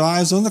got your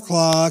eyes on the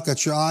clock,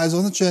 got your eyes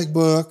on the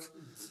checkbook,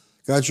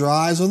 got your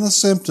eyes on the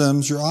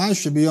symptoms. Your eyes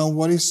should be on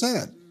what he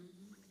said.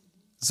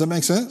 Does that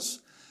make sense?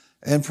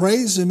 And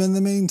praise him in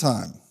the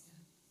meantime.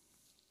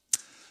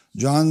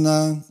 John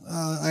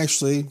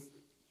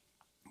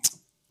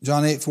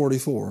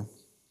 8:44.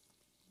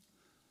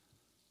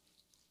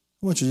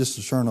 I want you just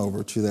to turn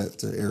over to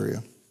that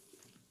area.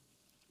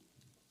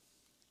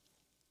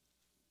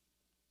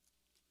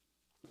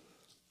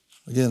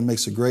 Again, it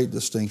makes a great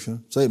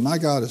distinction. Say, my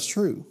God is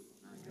true.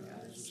 My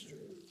God is true.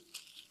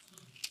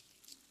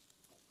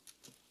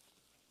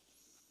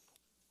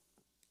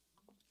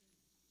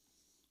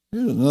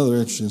 Here's another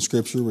interesting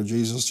scripture where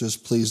Jesus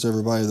just pleased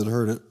everybody that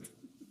heard it.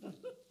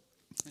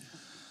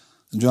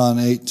 In John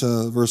 8,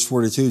 verse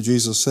 42,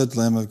 Jesus said to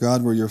them, if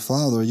God were your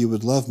Father, you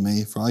would love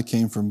me, for I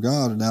came from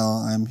God, and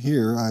now I am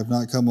here. I have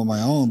not come on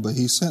my own, but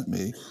he sent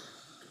me.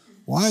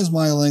 Why is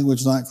my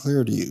language not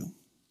clear to you?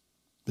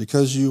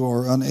 Because you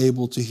are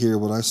unable to hear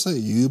what I say.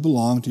 You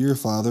belong to your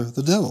father,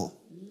 the devil.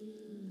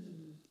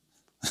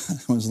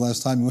 When was the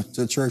last time you went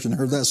to church and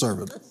heard that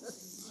sermon?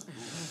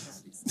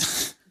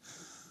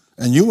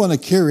 And you want to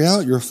carry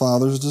out your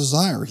father's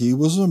desire. He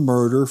was a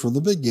murderer from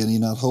the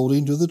beginning, not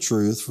holding to the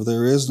truth, for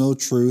there is no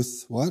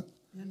truth, what?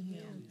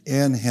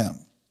 In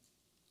him.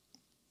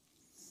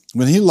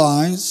 When he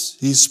lies,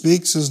 he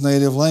speaks his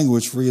native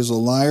language, for he is a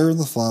liar and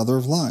the father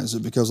of lies.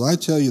 And because I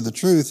tell you the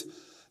truth,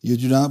 you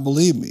do not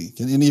believe me.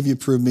 Can any of you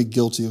prove me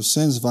guilty of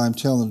sins if I'm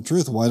telling the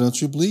truth? Why don't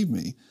you believe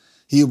me?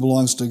 He who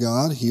belongs to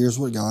God hears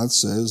what God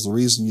says. The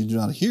reason you do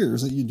not hear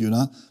is that you do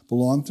not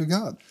belong to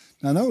God.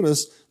 Now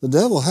notice, the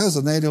devil has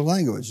a native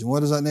language. And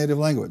what is that native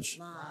language?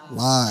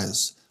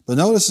 Lies. But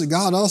notice that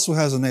God also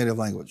has a native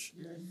language.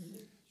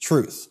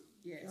 Truth.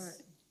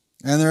 Yes.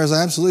 And there is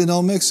absolutely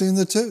no mixing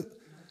the two.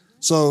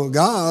 So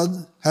God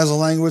has a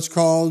language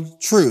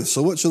called truth.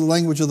 So what should the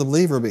language of the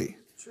believer be?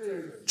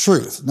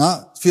 Truth.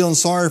 Not feeling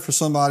sorry for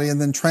somebody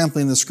and then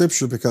trampling the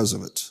scripture because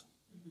of it.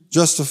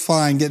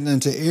 Justifying getting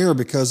into error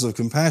because of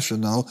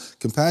compassion. No,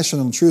 compassion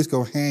and truth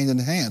go hand in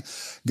hand.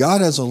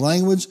 God has a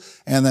language,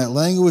 and that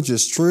language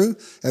is true,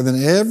 and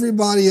then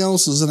everybody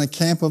else is in a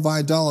camp of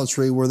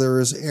idolatry where there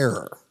is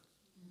error.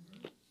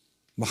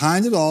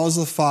 Behind it all is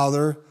the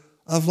father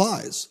of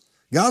lies.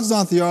 God's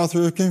not the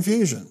author of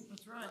confusion.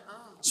 That's right.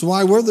 So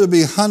why would there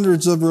be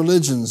hundreds of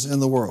religions in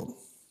the world?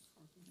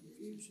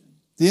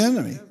 The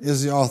enemy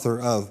is the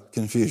author of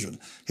confusion.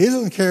 He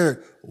doesn't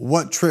care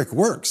what trick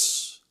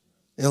works,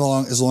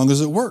 as long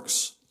as it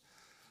works.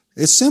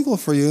 It's simple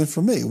for you and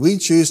for me. We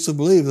choose to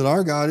believe that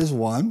our God is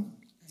one.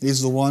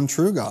 He's the one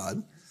true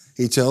God.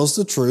 He tells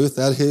the truth.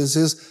 That is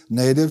his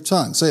native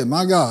tongue. Say it.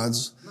 My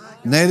God's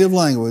native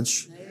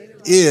language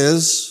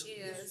is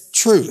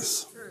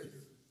truth.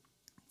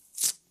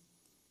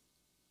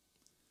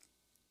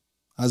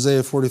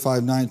 Isaiah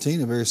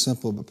 45:19, a very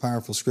simple but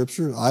powerful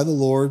scripture. I, the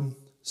Lord,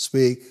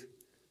 speak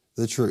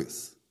the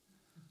truth.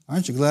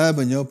 Aren't you glad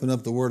when you open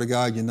up the Word of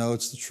God, you know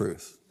it's the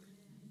truth?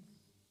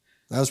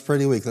 That was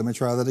pretty weak. Let me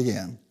try that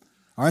again.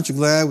 Aren't you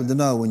glad to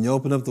know when you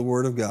open up the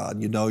Word of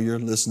God, you know you're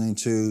listening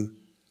to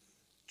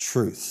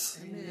truth.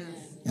 Amen.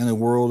 In a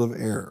world of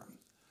error.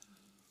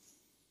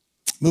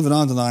 Moving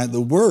on tonight,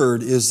 the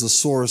Word is the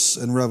source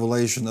and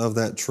revelation of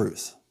that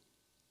truth.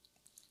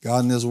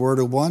 God and his Word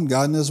are one.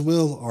 God and his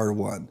will are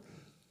one.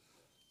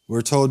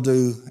 We're told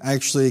to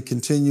actually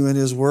continue in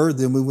his word,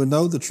 then we would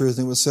know the truth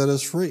and it would set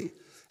us free.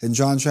 In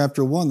John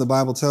chapter 1, the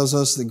Bible tells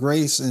us that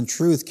grace and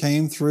truth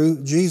came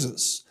through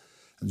Jesus.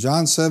 In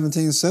John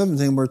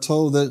 17:17, we're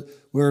told that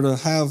we're to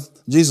have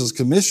Jesus'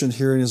 commission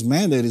here in his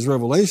mandate, his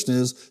revelation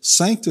is,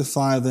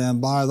 sanctify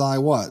them by thy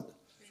what?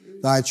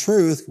 Thy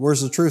truth.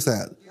 Where's the truth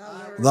at?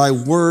 Thy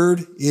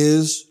word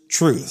is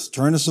truth.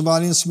 Turn to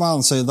somebody and smile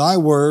and say, thy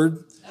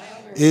word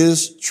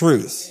is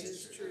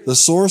truth. The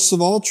source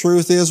of all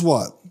truth is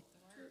what?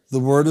 The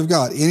Word of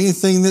God.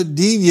 Anything that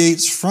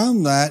deviates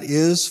from that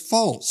is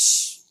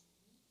false.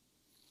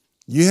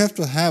 You have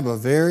to have a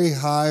very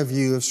high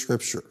view of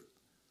Scripture.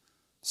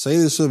 Say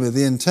this with me,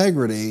 the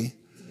integrity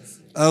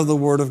of the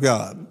Word of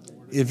God.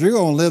 If you're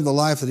going to live the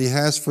life that he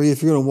has for you,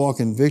 if you're going to walk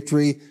in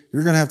victory,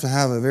 you're going to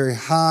have a very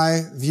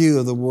high view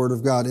of the Word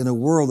of God in a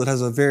world that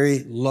has a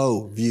very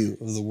low view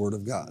of the Word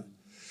of God.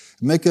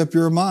 Make up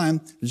your mind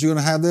that you're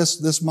going to have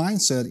this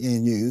mindset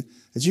in you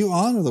that you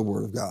honor the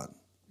Word of God.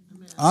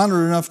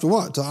 Honor it enough to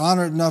what? To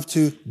honor it enough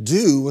to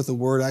do what the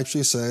Word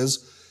actually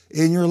says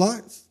in your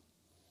life.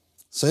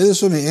 Say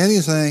this with me.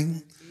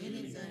 Anything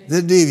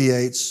that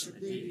deviates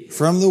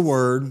from the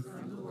Word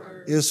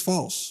is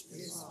false.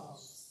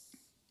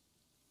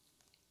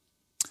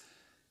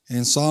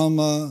 In Psalm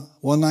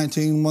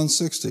 119,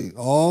 160,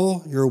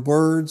 all your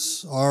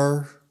words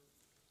are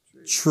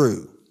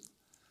true.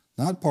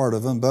 Not part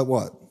of them, but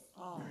what?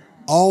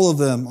 All of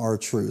them are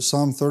true.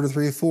 Psalm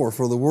 33, 4,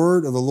 for the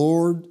word of the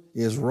Lord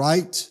is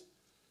right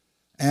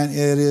and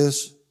it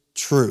is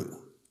true.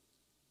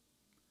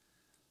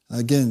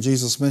 Again,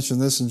 Jesus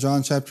mentioned this in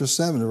John chapter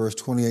 7, verse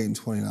 28 and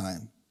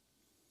 29.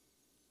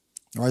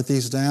 Write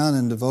these down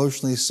and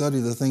devotionally study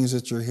the things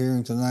that you're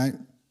hearing tonight.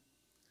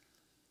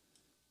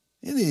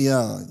 Any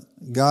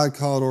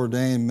God-called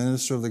ordained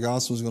minister of the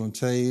gospel is going to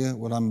tell you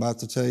what I'm about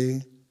to tell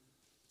you.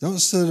 Don't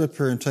sit up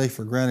here and take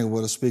for granted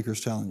what a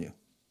speaker's telling you.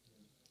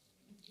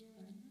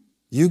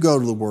 You go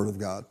to the Word of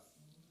God.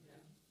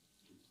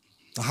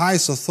 The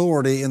highest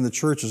authority in the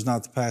church is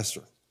not the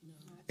pastor.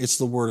 It's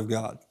the Word of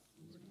God.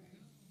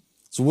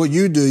 So what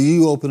you do,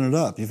 you open it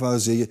up. If I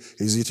was,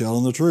 is he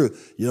telling the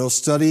truth? You know,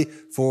 study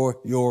for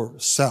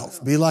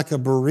yourself. Be like a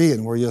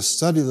Berean where you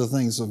study the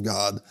things of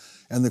God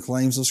and the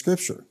claims of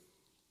Scripture.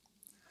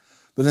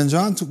 But in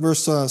John chapter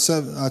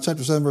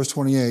 7, verse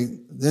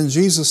 28, then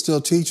Jesus, still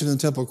teaching in the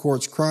temple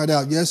courts, cried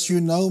out, yes, you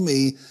know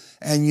me,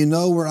 and you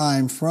know where I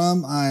am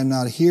from. I am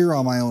not here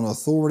on my own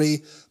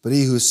authority, but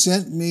he who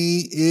sent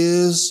me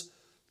is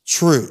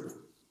true.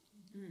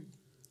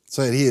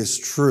 Say it, he is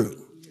true.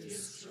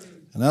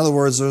 In other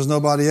words, there's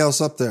nobody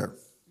else up there.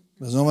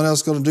 There's no one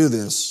else going to do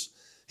this.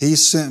 He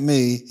sent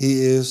me.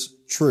 He is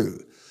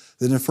true.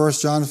 Then in 1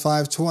 John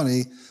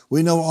 5:20,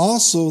 we know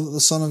also that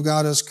the Son of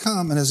God has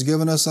come and has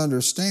given us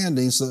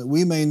understanding so that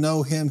we may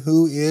know him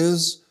who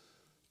is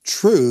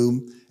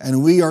true,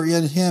 and we are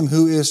in him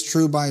who is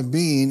true by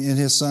being in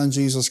his Son,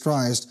 Jesus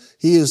Christ.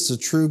 He is the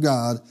true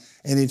God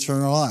and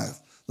eternal life.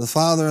 The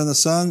Father and the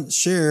Son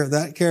share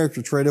that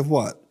character trait of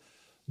what?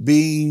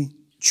 Being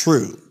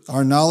true.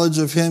 Our knowledge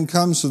of him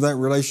comes through that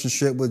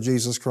relationship with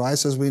Jesus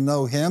Christ. As we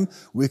know him,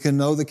 we can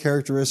know the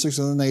characteristics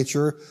and the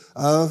nature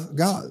of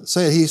God.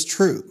 Say it, he's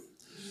true.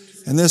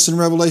 And this in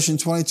Revelation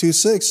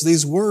 22:6,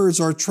 these words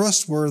are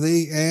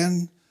trustworthy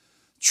and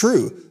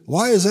true.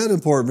 Why is that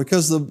important?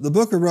 Because the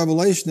book of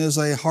Revelation is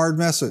a hard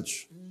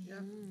message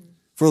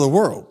for the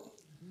world.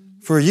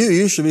 For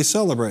you should be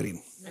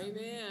celebrating.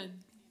 Amen.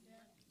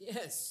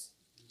 Yes.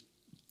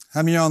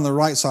 How many are on the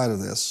right side of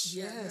this?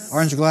 Yes.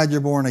 Aren't you glad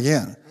you're born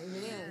again?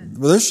 Amen.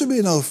 Well, there should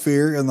be no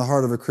fear in the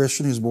heart of a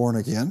Christian who's born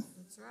again.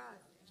 That's right.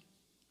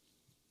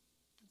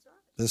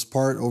 This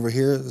part over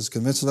here is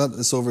convinced of that.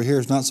 This over here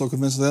is not so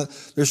convinced of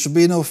that. There should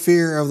be no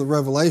fear of the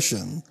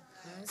revelation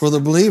for the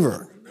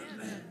believer.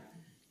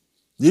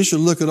 You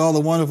should look at all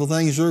the wonderful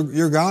things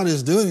your God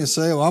is doing and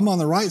say, well, I'm on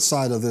the right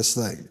side of this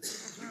thing.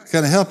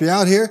 Can I help you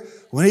out here?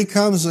 When he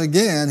comes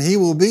again, he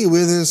will be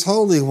with his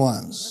holy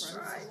ones.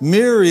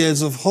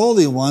 Myriads of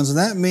holy ones, and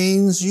that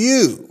means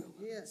you.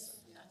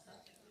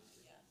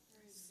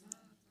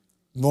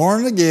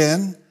 Born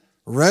again,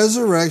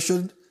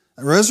 resurrected,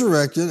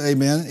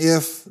 amen,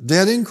 if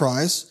dead in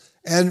Christ,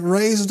 and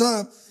raised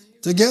up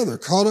together,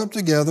 caught up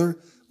together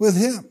with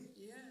him.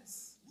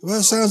 Well,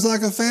 it sounds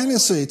like a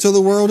fantasy. To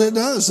the world it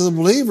does. To the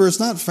believer, it's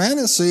not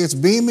fantasy. It's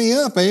beam me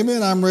up.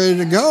 Amen. I'm ready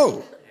to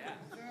go.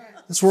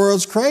 This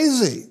world's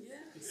crazy.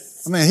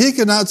 I mean, he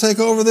could not take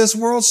over this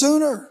world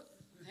sooner.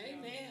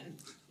 Amen.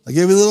 I'll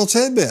give you a little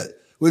tidbit.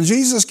 When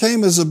Jesus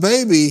came as a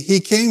baby, he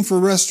came for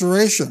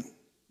restoration.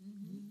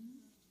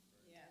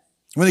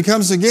 When he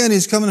comes again,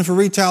 he's coming for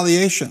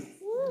retaliation.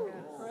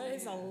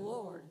 Praise the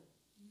Lord.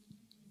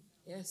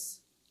 Yes.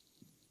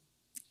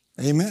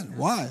 Amen.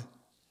 Why?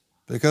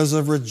 Because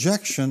of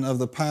rejection of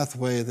the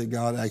pathway that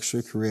God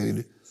actually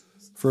created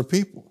for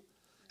people.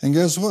 And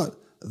guess what?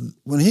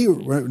 When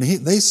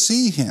they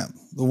see him,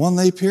 the one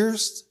they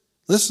pierced,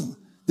 listen,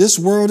 this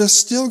world is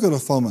still going to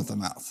foam at the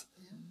mouth.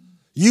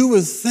 You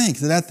would think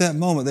that at that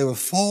moment they would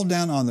fall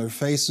down on their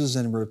faces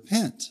and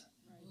repent.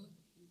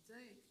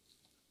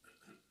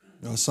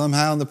 You know,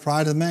 somehow in the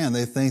pride of man,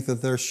 they think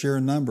that their sheer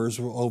numbers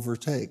will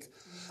overtake.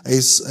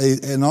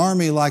 An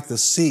army like the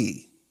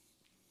sea,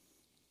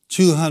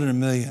 200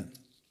 million.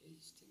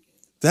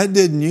 That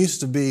didn't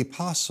used to be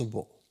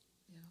possible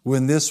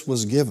when this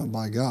was given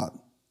by God.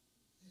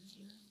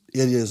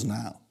 It is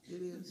now.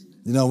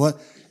 You know what?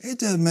 It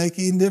doesn't make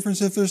any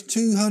difference if there's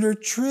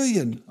 200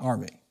 trillion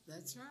army.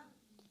 That's right.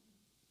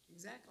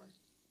 Exactly.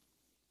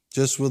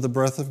 Just with the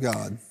breath of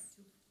God,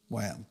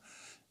 wham.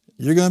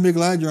 You're going to be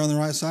glad you're on the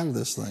right side of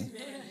this thing.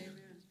 Amen.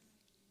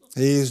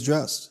 He is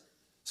just.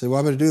 Say,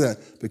 why would he do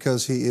that?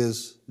 Because he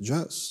is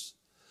just.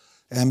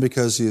 And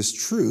because he is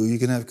true, you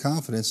can have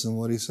confidence in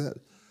what he said.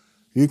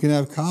 You can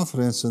have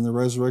confidence in the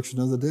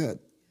resurrection of the dead.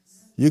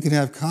 You can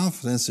have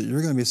confidence that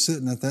you're going to be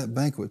sitting at that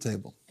banquet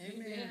table.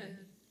 Amen.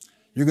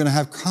 You're going to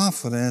have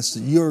confidence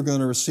that you're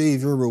going to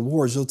receive your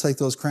rewards. You'll take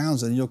those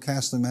crowns and you'll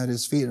cast them at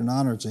his feet in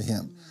honor to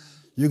him.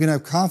 You can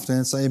have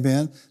confidence,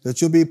 amen,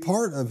 that you'll be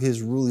part of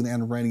his ruling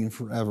and reigning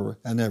forever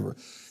and ever.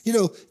 You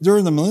know,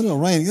 during the millennial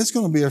reign, it's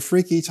going to be a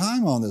freaky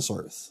time on this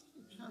earth.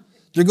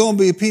 There are going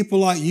to be people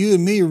like you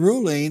and me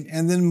ruling,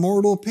 and then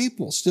mortal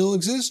people still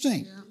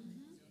existing.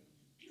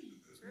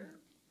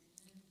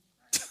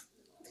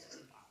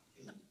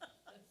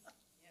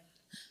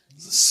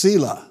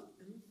 Selah.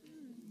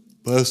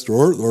 Pastor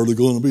Art, are there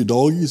going to be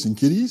doggies and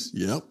kitties?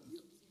 Yep.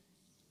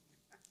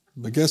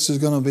 But guess who's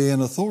going to be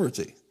in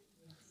authority?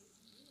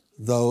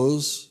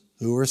 Those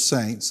who are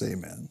saints,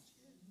 amen.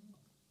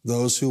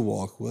 Those who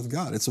walk with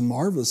God. It's a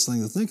marvelous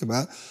thing to think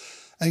about.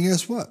 And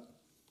guess what?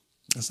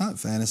 It's not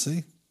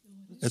fantasy.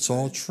 It's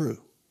all true.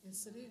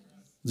 Yes, it is.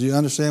 Do you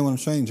understand what I'm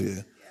saying to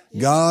you?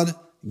 God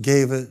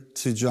gave it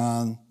to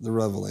John the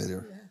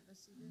Revelator.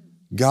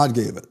 God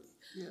gave it.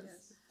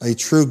 A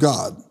true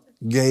God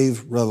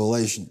gave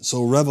revelation.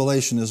 So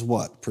revelation is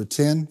what?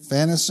 Pretend?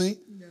 Fantasy?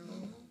 No.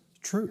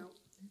 True.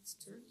 It's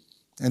true.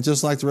 And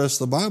just like the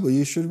rest of the Bible,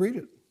 you should read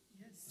it.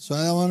 So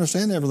I don't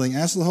understand everything.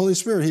 Ask the Holy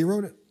Spirit. He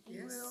wrote it.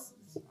 Yes.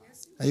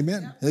 Yes,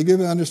 Amen. He'll give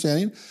you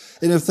understanding.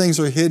 And if things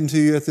are hidden to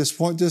you at this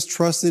point, just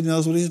trust that he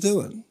knows what he's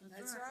doing.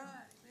 That's right.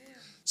 Yeah.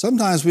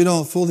 Sometimes we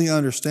don't fully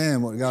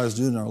understand what God is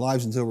doing in our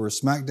lives until we're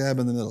smack dab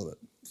in the middle of it.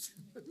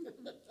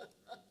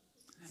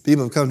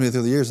 People have come to me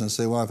through the years and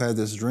say, well, I've had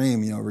this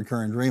dream,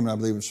 recurring dream, and I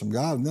believe it's from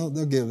God. And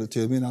they'll give it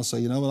to me, and I'll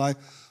say,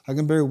 I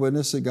can bear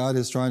witness that God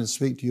is trying to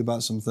speak to you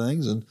about some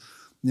things, and,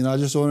 I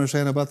just don't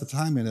understand about the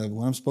timing of it,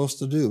 what I'm supposed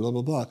to do, blah,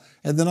 blah, blah.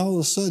 And then all of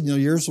a sudden,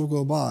 years will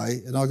go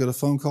by, and I'll get a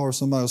phone call or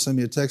somebody will send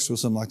me a text or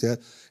something like that,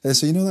 and they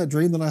say, that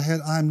dream that I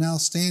had, I'm now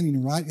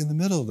standing right in the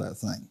middle of that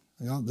thing.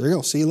 There you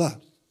go, Selah.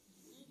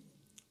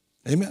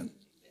 Amen.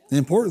 The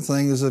important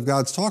thing is if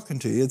God's talking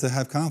to you, to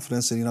have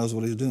confidence that he knows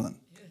what he's doing.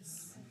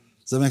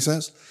 Does that make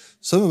sense?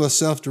 Some of us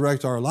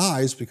self-direct our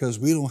lives because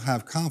we don't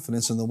have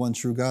confidence in the one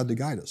true God to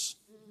guide us.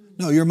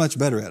 No, you're much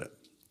better at it.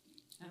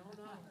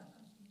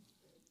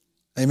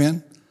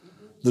 Amen?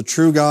 The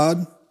true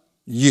God,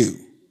 you.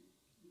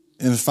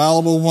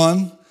 Infallible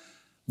one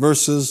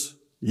versus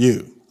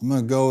you. I'm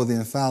going to go with the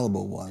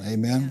infallible one.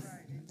 Amen?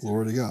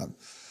 Glory to God.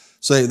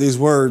 Say, these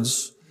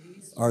words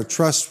are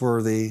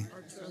trustworthy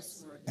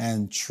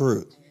and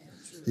true.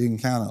 You can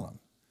count on them.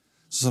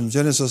 So from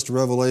Genesis to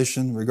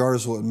Revelation,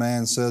 regardless of what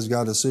man says,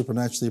 God has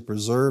supernaturally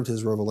preserved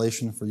his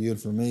revelation for you and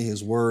for me,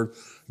 his word.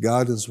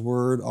 God and his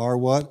word are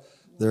what?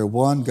 They're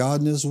one.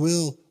 God and his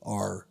will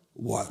are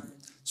one.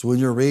 So when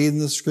you're reading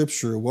the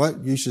scripture,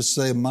 what? You should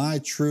say, my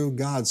true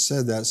God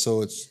said that,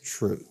 so it's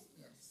true.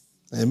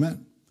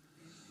 Amen.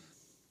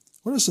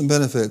 What are some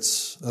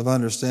benefits of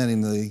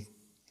understanding the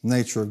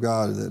nature of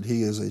God, that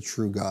he is a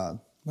true God?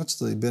 What's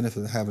the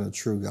benefit of having a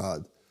true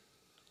God?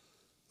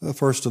 Well,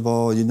 first of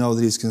all, you know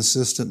that he's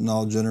consistent in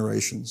all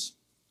generations.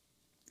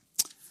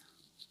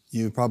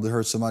 You've probably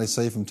heard somebody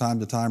say from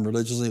time to time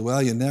religiously,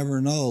 well, you never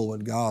know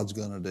what God's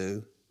going to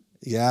do.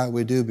 Yeah,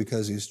 we do,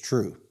 because he's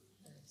true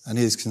and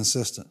he's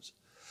consistent.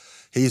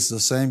 He's the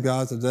same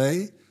God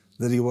today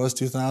that he was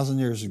 2,000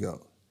 years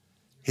ago.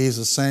 He's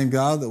the same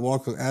God that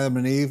walked with Adam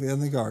and Eve in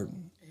the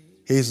garden.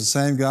 He's the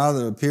same God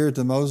that appeared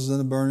to Moses in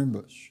the burning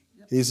bush.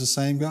 He's the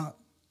same God.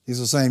 He's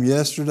the same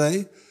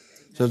yesterday,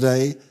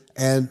 today,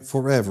 and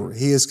forever.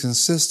 He is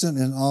consistent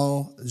in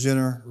all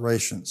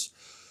generations.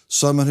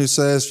 Someone who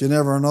says you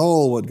never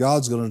know what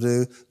God's going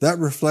to do, that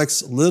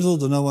reflects little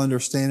to no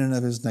understanding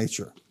of his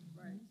nature.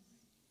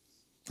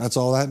 That's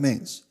all that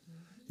means.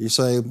 You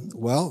say,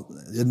 well,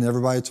 isn't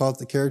everybody taught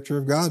the character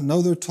of God?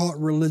 No, they're taught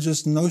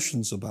religious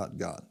notions about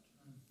God.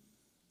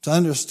 To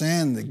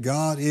understand that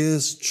God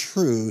is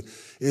true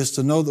is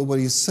to know that when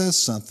he says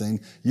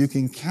something, you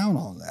can count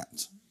on that.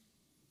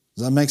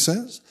 Does that make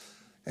sense?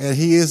 And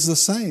he is the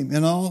same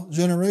in all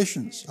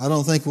generations. I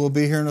don't think we'll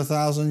be here in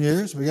 1,000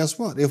 years, but guess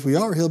what? If we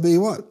are, he'll be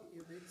what?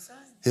 He'll be the same.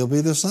 He'll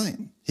be the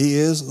same. He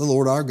is the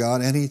Lord our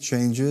God, and he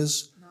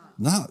changes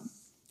not.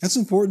 That's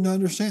important to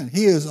understand.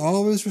 He has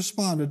always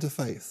responded to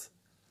faith.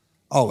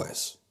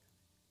 Always.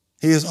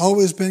 He has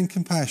always been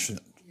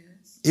compassionate.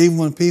 Yes. Even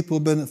when people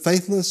have been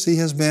faithless, he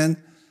has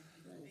been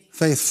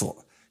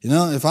faithful.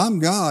 If I'm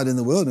God in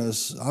the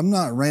wilderness, I'm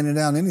not raining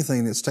down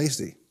anything that's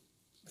tasty.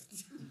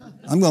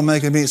 I'm going to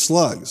make him eat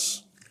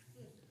slugs.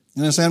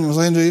 You understand what I'm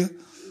saying to you?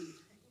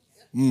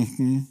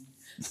 Mm-hmm.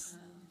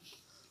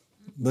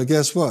 But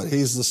guess what?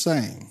 He's the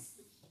same.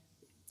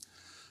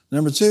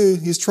 Number two,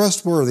 he's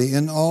trustworthy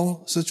in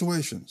all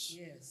situations.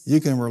 Yes. You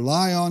can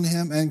rely on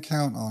him and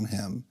count on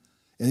him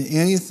in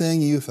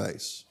anything you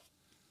face.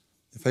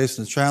 You're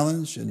facing a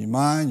challenge in your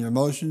mind, your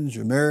emotions,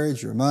 your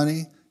marriage, your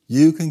money.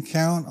 You can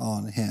count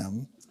on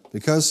him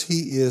because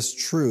he is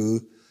true.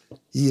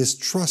 He is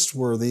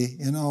trustworthy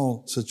in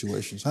all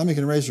situations. How many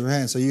can raise your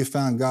hand and say you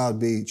found God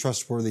be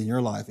trustworthy in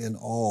your life in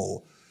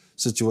all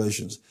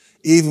situations?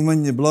 Even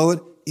when you blow it,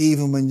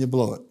 even when you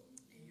blow it.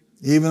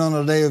 Even on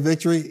a day of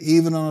victory,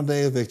 even on a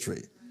day of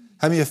victory.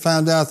 How many have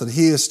found out that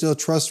he is still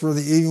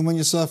trustworthy even when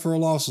you suffer a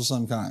loss of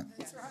some kind?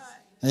 That's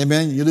right.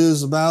 Amen. You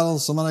lose the battle,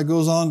 somebody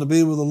goes on to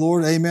be with the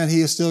Lord. Amen.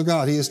 He is still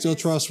God. He is still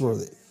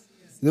trustworthy.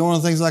 One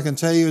of the things I can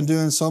tell you in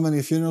doing so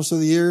many funerals through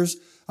the years,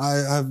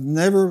 I've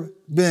never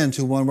been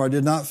to one where I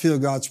did not feel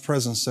God's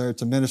presence there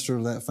to minister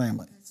to that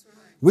family.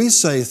 We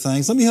say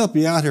things. Let me help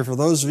you out here. For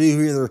those of you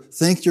who either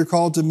think you're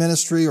called to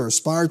ministry or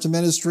aspire to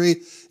ministry,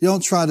 you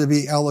don't try to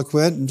be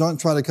eloquent and don't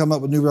try to come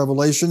up with new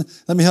revelation.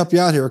 Let me help you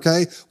out here,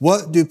 okay?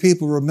 What do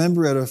people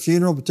remember at a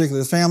funeral,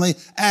 particularly the family?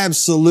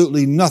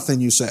 Absolutely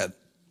nothing you said.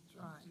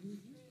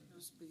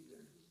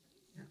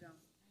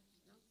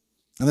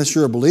 Unless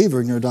you're a believer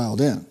and you're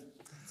dialed in.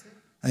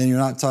 And you're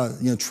not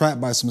trapped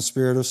by some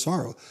spirit of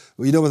sorrow.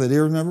 Well, you know what they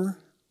do remember?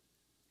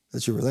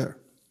 That you were there.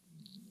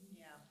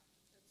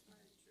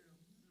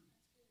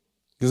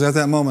 Because at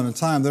that moment in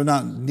time, they're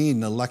not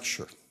needing a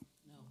lecture.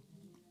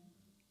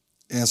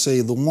 And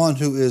see, the one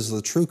who is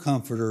the true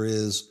comforter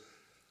is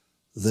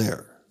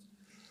there.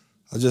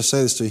 I'll just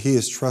say this to you. He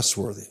is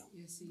trustworthy.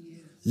 Yes, he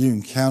is. You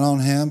can count on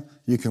him.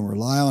 You can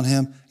rely on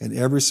him in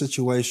every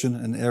situation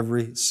and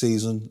every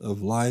season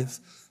of life.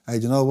 Hey,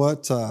 you know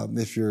what?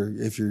 If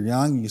you're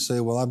young, you say,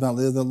 well, I've not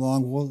lived that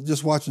long. Well,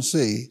 just watch and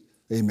see.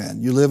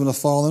 Amen. You live in a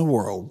fallen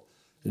world.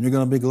 And you're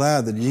going to be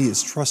glad that He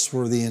is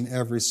trustworthy in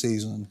every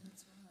season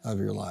of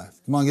your life.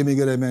 Come on, give me a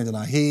good amen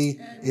tonight. He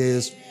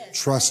is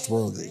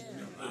trustworthy.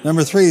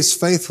 Number 3, He's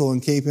faithful in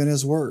keeping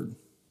His word.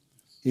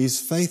 He's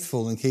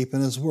faithful in keeping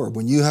His word.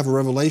 When you have a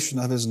revelation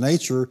of His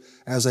nature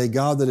as a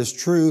God that is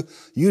true,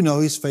 you know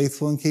He's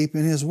faithful in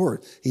keeping His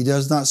word. He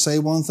does not say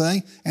one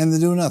thing and then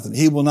do nothing.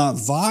 He will not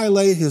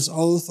violate His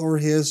oath or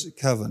His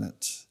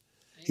covenant.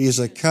 He is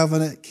a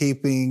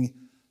covenant-keeping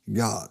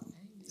God.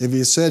 If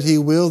He said He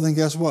will, then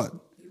guess what?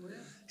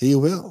 He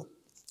will.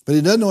 But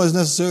He doesn't always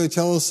necessarily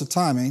tell us the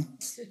timing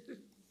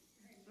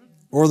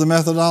or the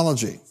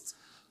methodology.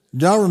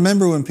 Do y'all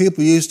remember when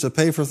people used to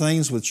pay for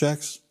things with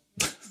checks?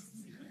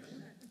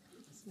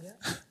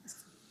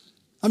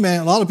 I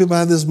mean, a lot of people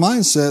have this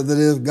mindset that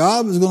if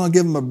God was going to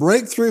give them a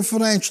breakthrough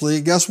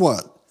financially, guess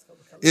what?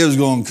 It was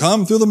going to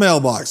come through the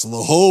mailbox, the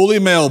holy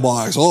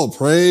mailbox. Oh,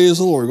 praise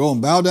the Lord. Go and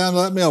bow down to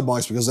that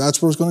mailbox because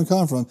that's where it's going to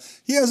come from.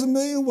 He has a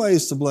million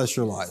ways to bless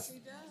your life.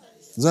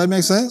 Does that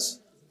make sense?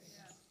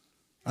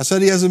 I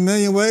said He has a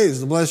million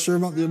ways to bless your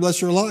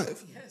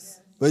life.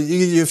 But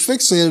you're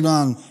fixated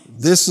on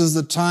this is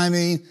the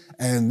timing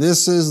and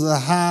this is the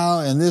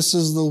how and this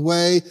is the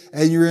way,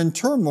 and you're in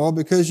turmoil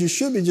because you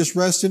should be just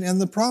resting in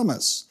the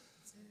promise.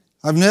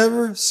 I've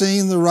never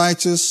seen the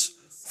righteous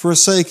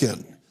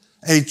forsaken.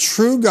 A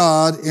true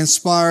God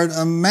inspired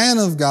a man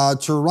of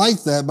God to write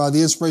that by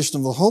the inspiration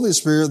of the Holy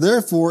Spirit.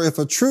 Therefore, if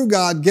a true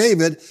God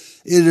gave it,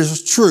 it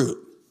is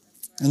true.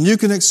 And you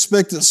can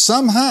expect that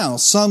somehow,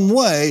 some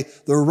way,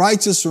 the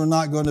righteous are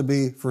not going to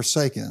be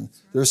forsaken.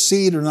 Their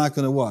seed are not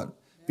going to what?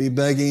 Be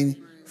begging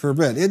for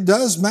bread. It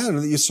does matter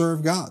that you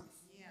serve God.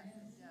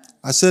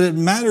 I said it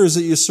matters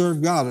that you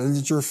serve God and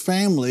that your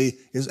family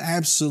is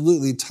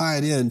absolutely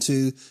tied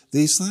into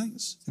these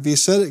things. If He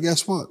said it,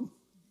 guess what?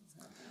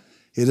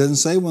 He doesn't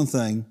say one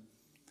thing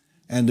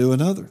and do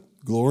another.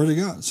 Glory to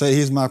God. Say,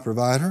 He's my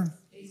provider.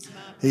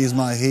 He's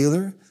my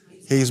healer.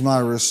 He's my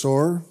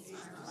restorer.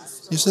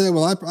 You say,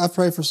 well, I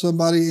pray for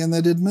somebody and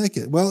they didn't make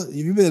it. Well, if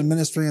you've been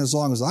ministering as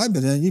long as I've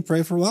been in, you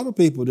pray for a lot of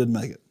people who didn't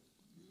make it.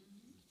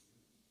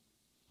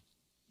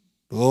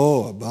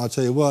 Oh, but I'll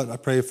tell you what, I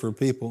pray for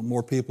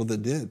more people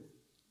that did.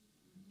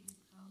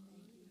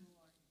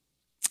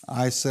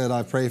 I said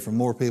I pray for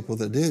more people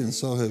that did, and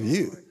so have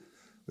you.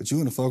 But you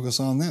want to focus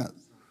on that.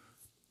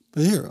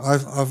 But here,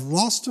 I've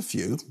lost a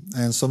few,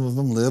 and some of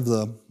them lived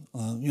a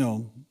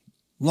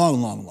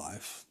long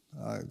life.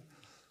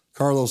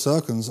 Carlos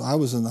Elkins, I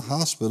was in the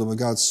hospital when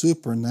God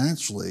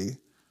supernaturally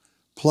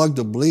plugged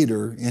a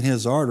bleeder in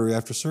his artery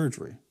after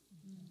surgery.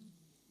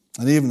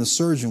 And even the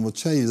surgeon will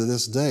tell you to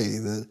this day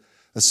that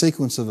a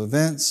sequence of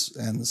events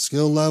and the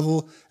skill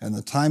level and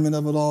the timing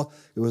of it all,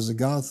 it was a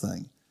God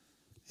thing.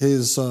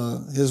 His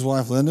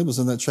wife Linda was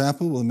in that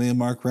chapel with me and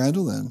Mark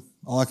Randall, and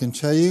all I can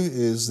tell you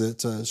is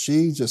that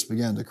she just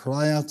began to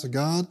cry out to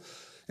God.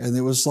 And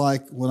it was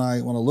like when I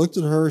looked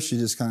at her, she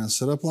just kind of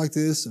sat up like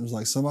this. It was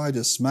like somebody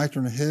just smacked her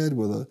in the head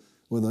with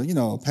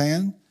a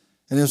pan.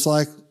 And it was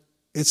like,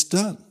 it's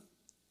done.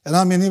 And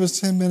I mean, it was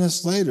 10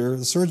 minutes later,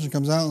 the surgeon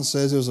comes out and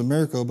says it was a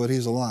miracle, but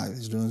he's alive.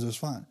 He's doing just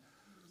fine.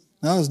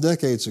 That was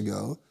decades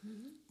ago.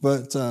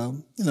 But,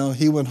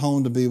 he went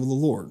home to be with the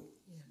Lord.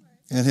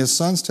 And his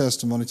son's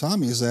testimony,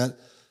 Tommy, is that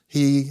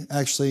he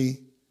actually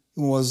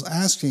was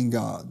asking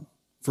God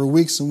for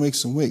weeks and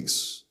weeks and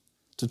weeks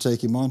to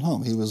take him on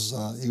home. He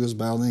was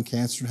battling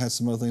cancer and had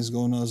some other things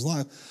going on in his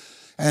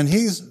life. And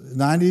he's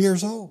 90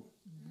 years old.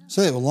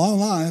 Say it, with long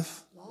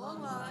life,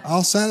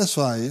 I'll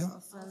satisfy you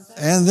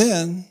and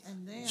then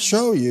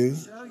show you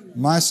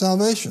my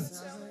salvation.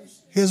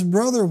 His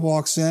brother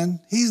walks in,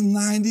 he's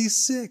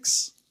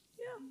 96.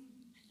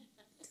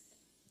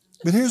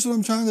 But here's what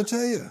I'm trying to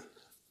tell you.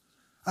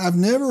 I've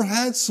never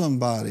had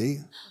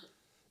somebody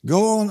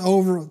go on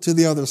over to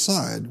the other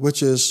side,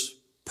 which is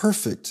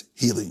perfect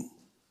healing.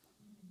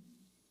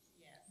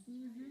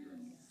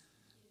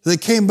 They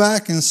came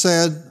back and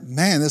said,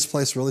 man, this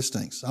place really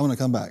stinks. I want to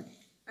come back.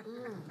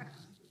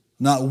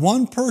 Not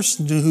one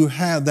person who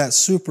had that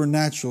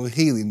supernatural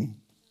healing,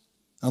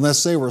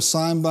 unless they were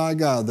assigned by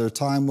God, their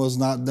time was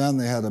not done.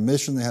 They had a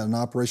mission. They had an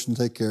operation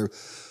to take care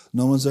of.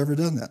 No one's ever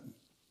done that.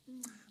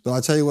 But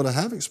I tell you what I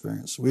have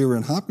experienced. We were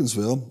in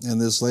Hopkinsville,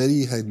 and this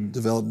lady had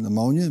developed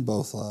pneumonia in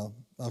both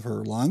of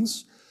her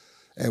lungs.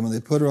 And when they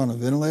put her on a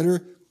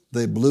ventilator,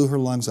 they blew her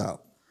lungs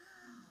out.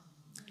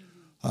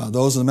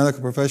 Those in the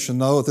medical profession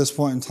know at this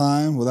point in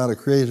time, without a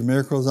creative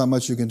miracle, there's not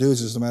much you can do.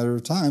 It's just a matter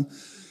of time.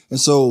 And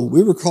so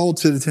we were called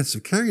to the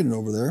intensive care unit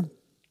over there.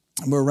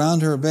 And we're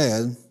around her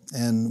bed,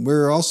 and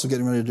we're also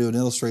getting ready to do an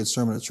illustrated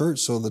sermon at church.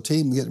 So the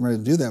team getting ready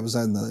to do that was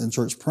in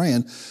church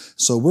praying.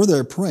 So we're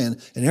there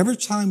praying, and every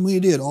time we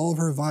did, all of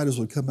her vitals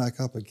would come back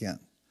up again.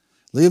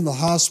 Leave the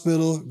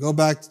hospital, go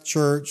back to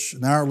church.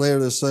 An hour later,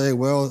 they say,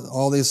 well,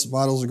 all these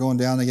vitals are going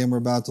down again. We're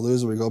about to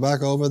lose it. We go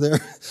back over there,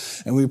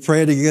 and we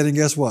prayed again, and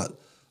guess what?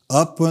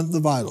 Up went the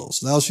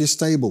vitals. Now she's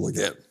stable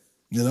again.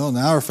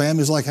 Now our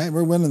family's like, hey,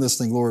 we're winning this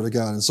thing, glory to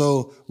God. And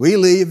so we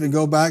leave and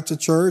go back to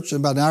church, and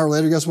about an hour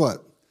later, guess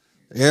what?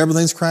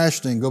 Everything's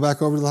crashing. Go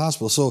back over to the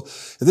hospital. So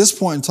at this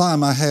point in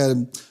time, I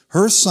had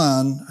her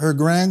son, her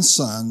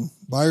grandson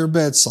by her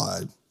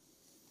bedside.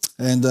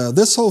 And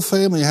this whole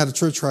family had a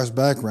church Christ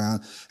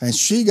background, and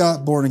she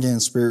got born again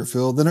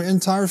Spirit-filled. Then her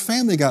entire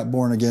family got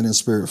born again and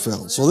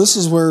Spirit-filled. So this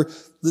is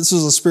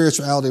the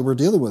spirituality we're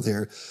dealing with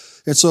here.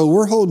 And so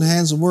we're holding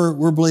hands and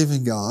we're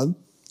believing God.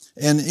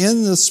 And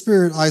in the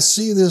Spirit, I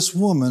see this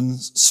woman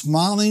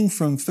smiling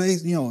from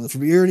faith,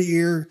 from ear to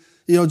ear,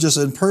 just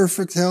in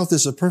perfect health.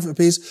 It's a perfect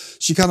peace.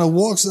 She kind of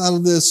walks out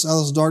of this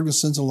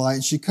darkness into light,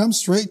 and she comes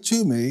straight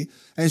to me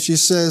and she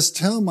says,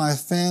 "Tell my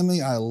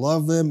family I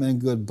love them and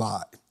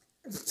goodbye."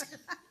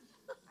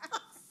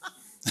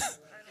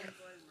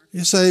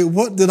 You say,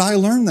 what did I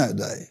learn that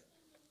day?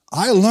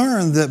 I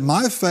learned that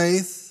my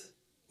faith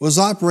was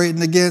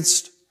operating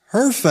against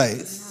her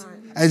faith,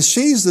 and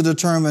she's the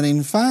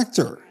determining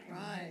factor.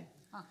 Right.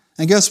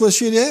 And guess what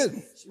she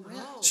did?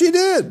 She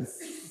did.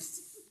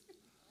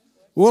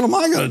 What am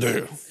I going to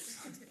do?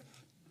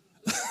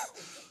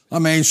 I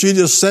mean, she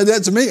just said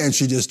that to me, and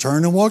she just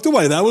turned and walked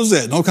away. That was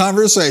it. No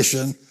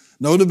conversation,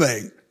 no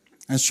debate.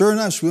 And sure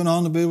enough, she went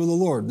on to be with the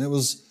Lord. And it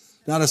was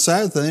not a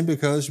sad thing,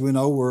 because we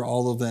know where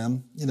all of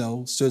them,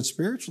 stood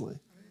spiritually.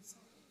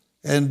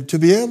 And to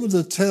be able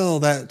to tell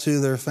that to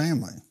their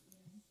family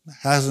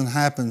hasn't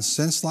happened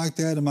since like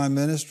that in my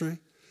ministry,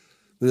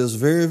 but it was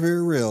very,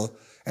 very real.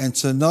 And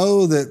to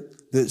know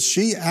that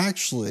she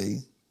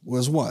actually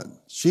was what?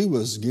 She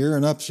was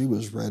gearing up. She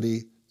was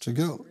ready to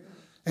go.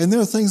 And there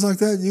are things like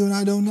that you and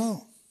I don't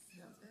know.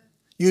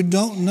 You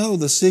don't know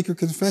the secret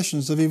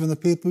confessions of even the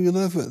people you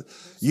live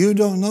with. You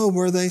don't know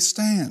where they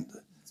stand.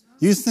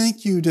 You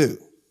think you do.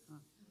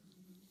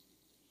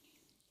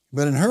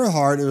 But in her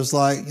heart, it was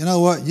like, you know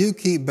what? You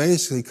keep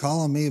basically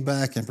calling me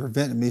back and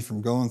preventing me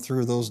from going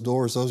through those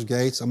doors, those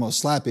gates. I'm going to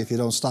slap you if you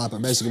don't stop.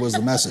 It basically was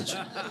the message.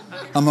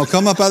 I'm going to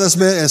come up out of this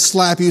bed and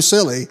slap you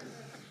silly.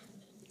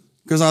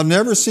 Because I've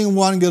never seen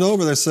one get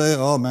over there and say,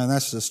 "Oh man,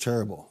 that's just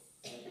terrible."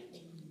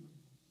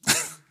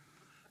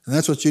 And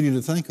that's what you need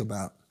to think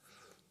about.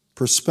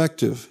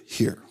 Perspective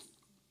here.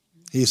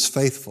 He's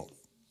faithful.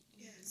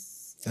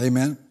 Yes.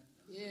 Amen.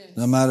 Yes.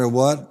 No matter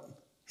what,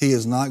 He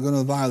is not going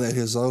to violate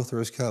His oath or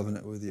His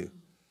covenant with you.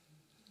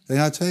 And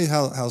I tell you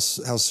how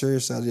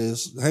serious that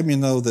is. How many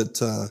know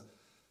that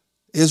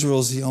Israel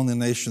is the only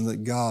nation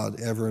that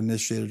God ever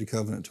initiated a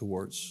covenant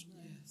towards?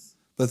 Yes.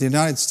 But the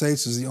United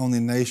States is the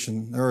only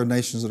nation. There are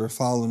nations that are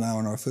following now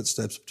in our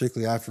footsteps,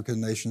 particularly African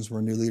nations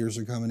where new leaders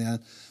are coming in.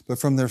 But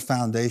from their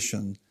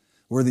foundation,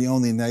 we're the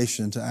only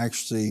nation to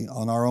actually,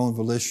 on our own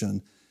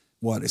volition,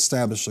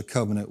 establish a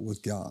covenant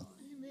with God.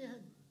 Amen.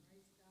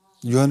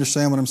 You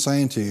understand what I'm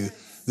saying to you?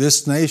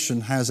 This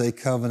nation has a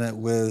covenant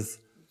with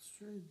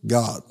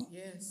God.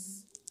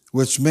 Yes.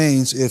 Which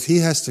means if He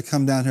has to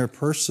come down here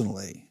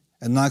personally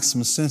and knock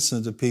some sense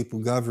into people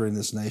governing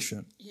this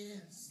nation,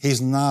 Yes.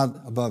 He's not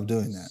above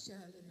doing that.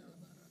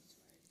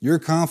 Your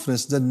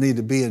confidence doesn't need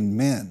to be in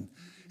men.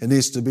 It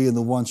needs to be in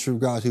the one true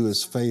God who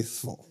is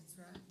faithful.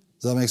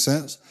 Does that make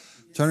sense?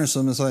 Turn to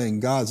someone and say,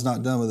 God's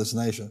not done with this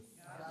nation.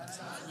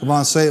 Come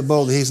on, say it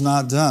boldly. He's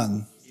not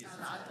done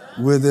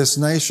with this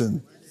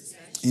nation.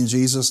 In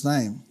Jesus'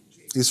 name.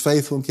 He's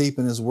faithful in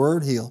keeping His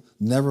word. He'll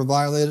never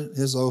violate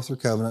His oath or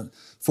covenant.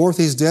 Fourth,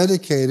 He's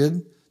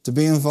dedicated to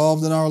be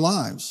involved in our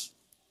lives.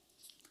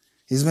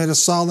 He's made a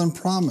solemn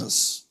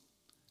promise.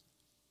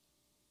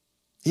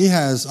 He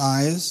has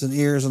eyes and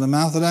ears and a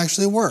mouth that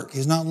actually work.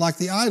 He's not like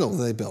the idol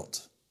they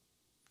built.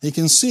 He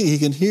can see, He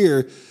can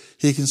hear,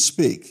 He can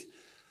speak.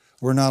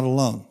 We're not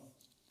alone.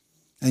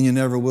 And you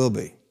never will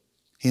be.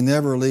 He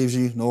never leaves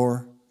you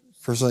nor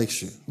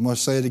forsakes you. I'm going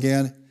to say it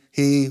again.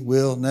 He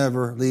will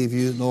never leave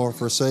you nor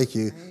forsake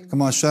you.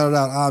 Come on, shout it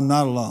out. I'm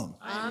not alone.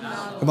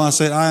 Come on,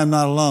 say it. I am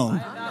not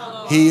alone.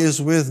 He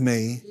is with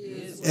me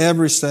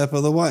every step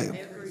of the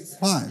way.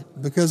 Why?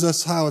 Because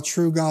that's how a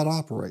true God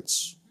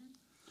operates.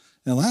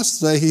 And last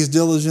today, He's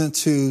diligent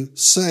to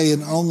say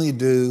and only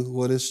do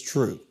what is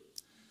true.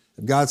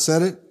 If God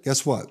said it,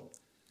 guess what?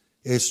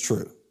 It's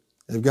true.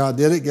 If God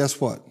did it, guess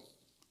what?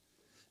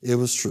 It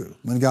was true.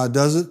 When God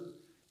does it,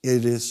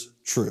 it is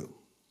true.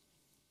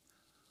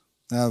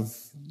 Now,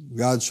 if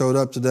God showed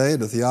up today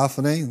at a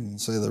theophany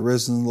and say the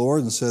risen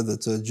Lord and said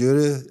that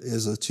Judah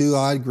is a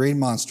two-eyed green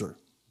monster,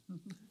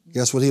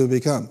 guess what he would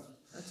become?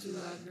 A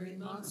two-eyed green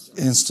monster.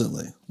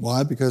 Instantly.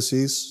 Why? Because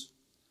He's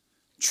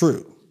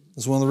true.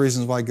 That's one of the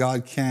reasons why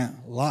God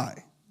can't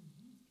lie.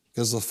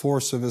 Because the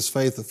force of His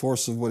faith, the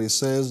force of what He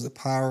says, the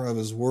power of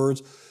His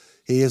words,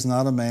 He is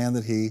not a man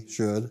that He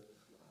should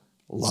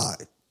lie.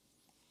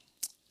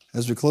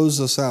 As we close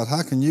this out,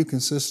 how can you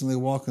consistently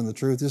walk in the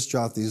truth? Just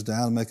jot these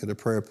down and make it a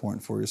prayer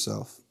point for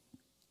yourself.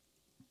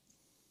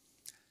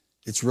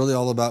 It's really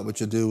all about what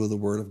you do with the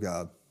Word of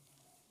God.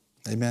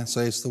 Amen?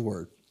 Say it's the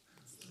Word.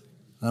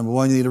 Number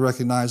one, you need to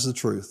recognize the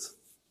truth.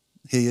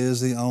 He is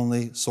the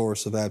only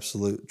source of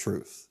absolute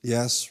truth.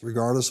 Yes,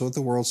 regardless of what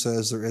the world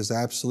says, there is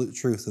absolute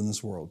truth in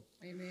this world.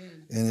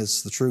 Amen. And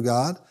it's the true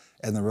God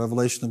and the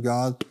revelation of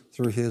God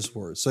through His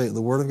Word. Say it,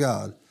 the Word of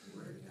God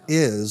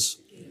is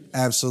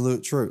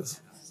absolute truth.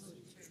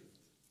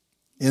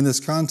 In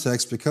this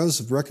context, because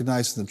of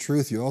recognizing the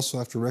truth, you also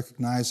have to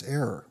recognize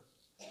error.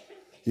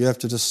 You have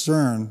to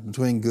discern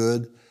between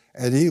good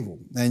and evil.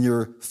 And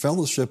your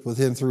fellowship with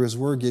him through his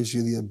word gives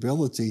you the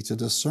ability to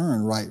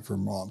discern right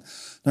from wrong.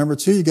 Number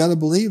two, you got to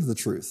believe the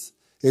truth.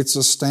 It's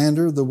a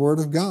standard, the word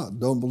of God.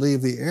 Don't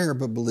believe the error,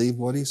 but believe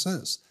what he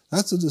says.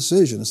 That's a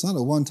decision. It's not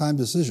a one-time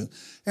decision.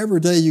 Every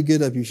day you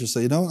get up, you should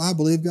say, you know what? I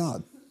believe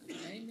God.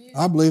 Amen.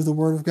 I believe the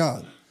word of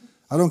God.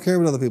 I don't care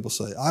what other people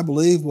say. I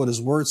believe what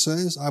his word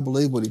says. I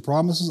believe what he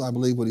promises. I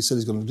believe what he said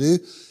he's going to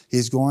do.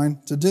 He's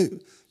going to do.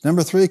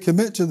 Number three,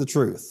 commit to the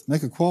truth.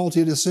 Make a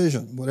quality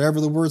decision.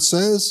 Whatever the word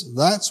says,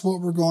 that's what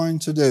we're going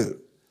to do.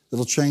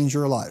 It'll change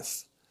your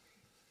life.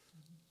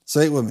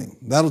 Say it with me.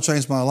 That'll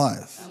change my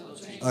life.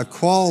 A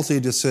quality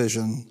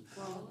decision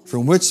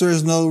from which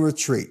there's no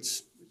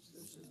retreat.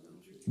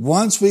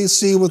 Once we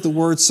see what the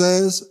word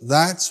says,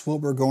 that's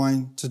what we're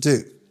going to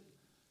do.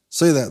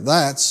 Say that.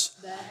 That's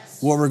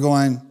what we're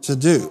going to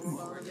do.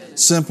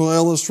 Simple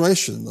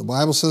illustration. The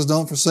Bible says,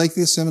 don't forsake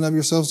the assembling of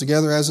yourselves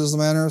together, as is the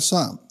manner of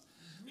some.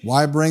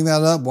 Why bring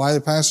that up? Why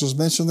the pastors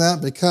mention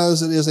that?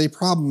 Because it is a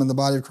problem in the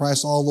body of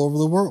Christ all over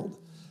the world.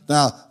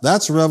 Now,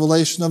 that's a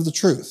revelation of the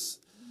truth.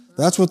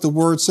 That's what the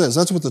word says.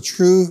 That's what the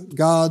true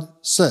God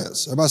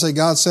says. Everybody say,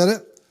 God said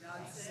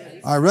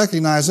it. I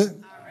recognize it.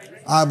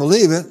 I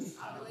believe it.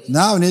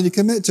 Now I need to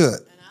commit to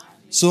it.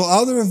 So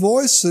other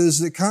voices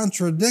that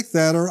contradict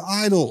that are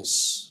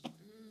idols.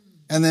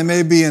 And they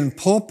may be in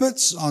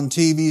pulpits, on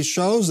TV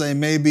shows. They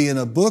may be in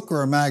a book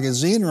or a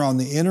magazine or on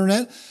the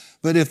internet.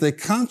 But if they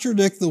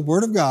contradict the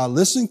word of God,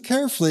 listen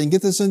carefully and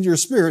get this into your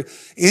spirit.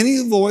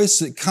 Any voice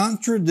that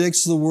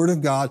contradicts the word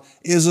of God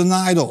is an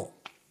idol.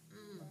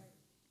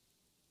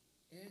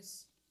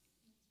 Yes.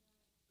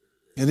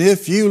 And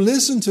if you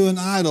listen to an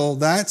idol,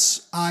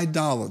 that's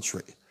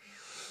idolatry.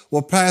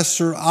 Well,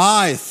 Pastor,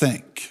 I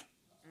think.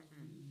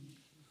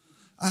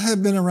 I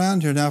have been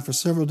around here now for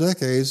several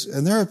decades,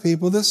 and there are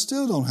people that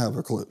still don't have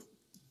a clue.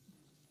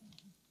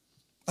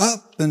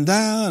 Up and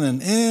down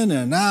and in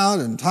and out,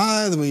 and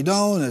tithe we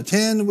don't,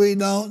 attend we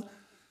don't.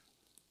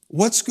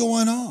 What's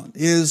going on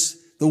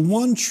is the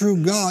one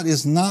true God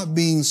is not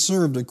being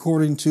served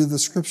according to the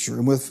Scripture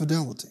and with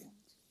fidelity.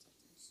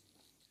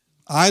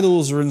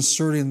 Idols are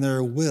inserting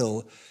their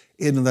will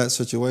into that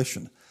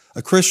situation.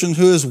 A Christian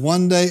who is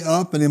one day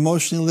up and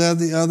emotionally led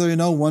the other,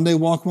 one day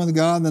walking with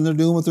God, and then they're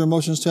doing what their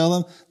emotions tell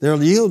them,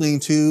 they're yielding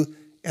to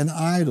an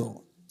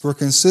idol. For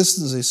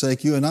consistency's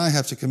sake, you and I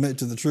have to commit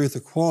to the truth,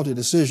 a quality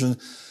decision.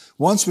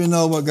 Once we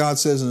know what God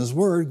says in his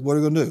word, what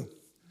are we going to do?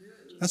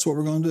 That's what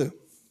we're going to do.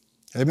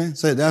 Amen?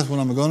 Say, that's what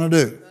I'm going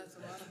to do.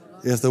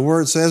 If the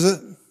word says it,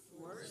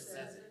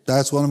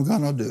 that's what I'm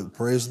going to do.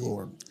 Praise the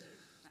Lord.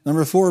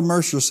 Number 4,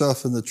 immerse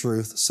yourself in the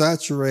truth.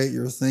 Saturate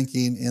your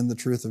thinking in the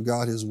truth of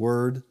God, his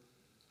word.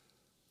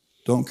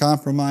 Don't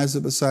compromise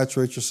it, but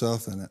saturate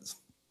yourself in it.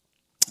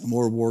 In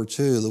World War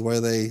II, the way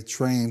they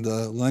trained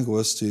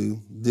linguists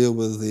to deal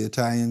with the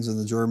Italians and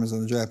the Germans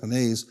and the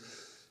Japanese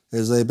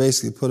is they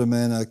basically put them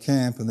in a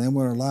camp and they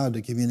weren't allowed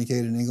to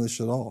communicate in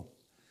English at all.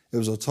 It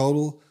was a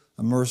total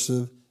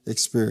immersive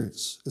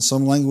experience. And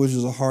some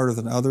languages are harder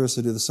than others.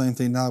 They do the same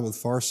thing now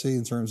with Farsi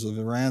in terms of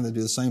Iran. They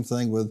do the same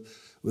thing with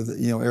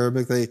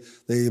Arabic.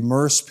 They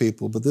immerse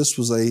people, but this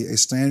was a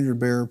standard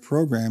bearer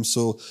program,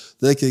 so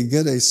they could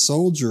get a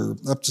soldier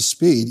up to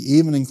speed,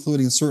 even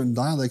including certain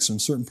dialects from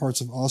certain parts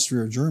of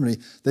Austria or Germany.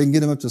 They can get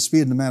them up to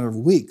speed in a matter of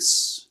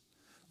weeks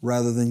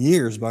rather than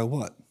years. By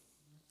what?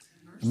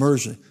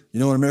 Immersion. You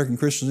know what American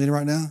Christians need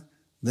right now?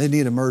 They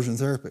need immersion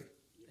therapy.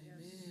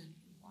 Amen.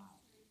 Wow.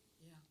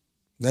 Yeah.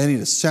 They need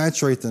to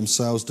saturate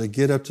themselves to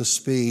get up to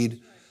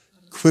speed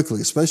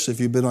quickly, especially if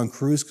you've been on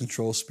cruise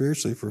control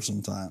spiritually for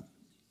some time.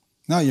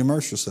 Now you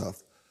immerse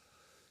yourself.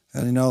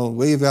 And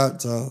we've got,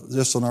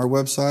 just on our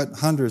website,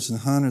 hundreds and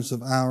hundreds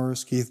of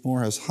hours. Keith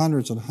Moore has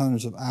hundreds and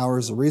hundreds of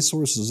hours of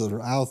resources that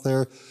are out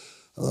there.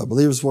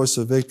 Believer's Voice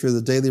of Victory,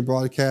 the daily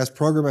broadcast,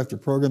 program after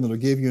program that will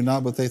give you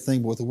not what they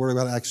think, but what the Word of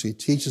God actually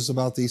teaches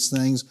about these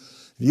things.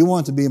 If you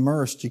want to be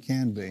immersed, you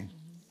can be.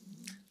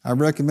 I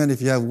recommend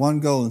if you have one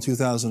goal in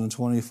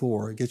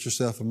 2024, get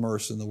yourself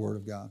immersed in the Word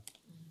of God.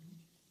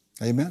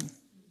 Amen?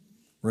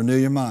 Renew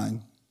your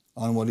mind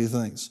on what he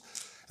thinks.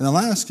 And the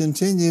last,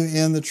 continue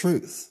in the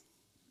truth.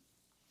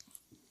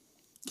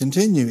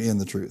 Continue in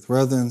the truth,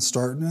 rather than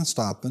starting and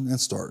stopping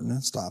and starting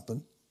and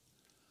stopping.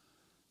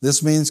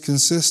 This means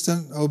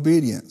consistent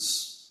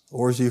obedience,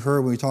 or as you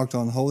heard when we talked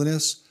on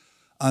holiness,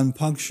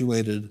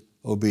 unpunctuated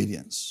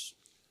obedience.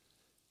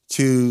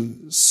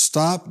 To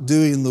stop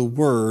doing the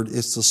word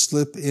is to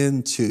slip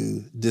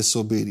into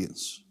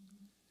disobedience.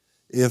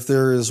 If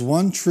there is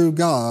one true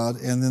God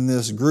and then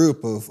this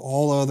group of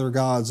all other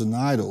gods and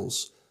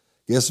idols,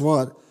 guess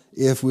what?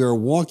 If we are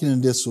walking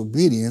in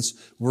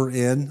disobedience, we're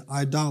in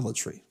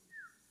idolatry.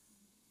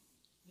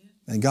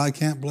 And God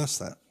can't bless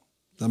that.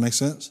 Does that make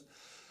sense?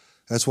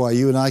 That's why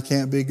you and I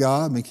can't be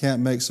God. We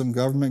can't make some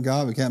government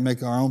God. We can't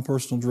make our own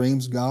personal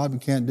dreams God. We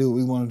can't do what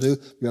we want to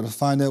do. We got to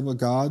find out what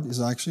God is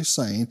actually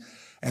saying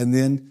and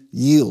then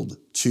yield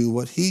to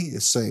what He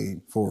is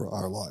saying for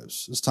our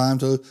lives. It's time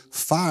to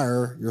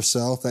fire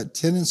yourself, that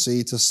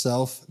tendency to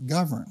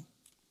self-govern.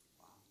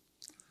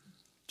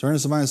 Turn to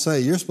somebody and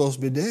say, you're supposed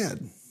to be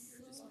dead.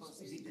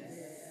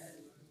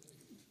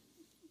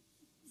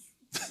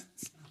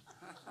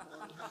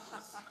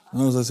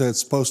 Notice I said it's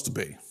supposed to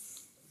be.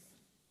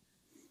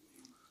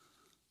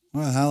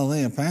 Well,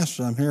 hallelujah,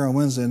 Pastor, I'm here on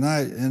Wednesday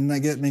night. Isn't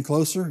that getting me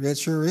closer? It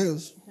sure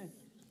is.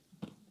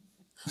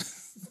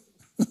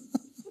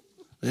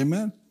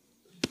 Amen.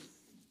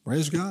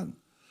 Praise God.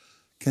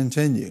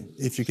 Continue.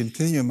 If you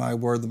continue my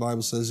word, the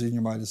Bible says, then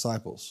you're my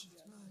disciples.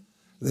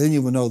 Then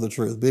you will know the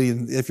truth.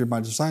 If you're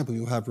my disciple,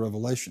 you'll have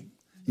revelation.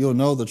 You'll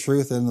know the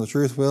truth, and the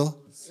truth will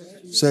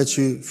set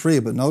you free.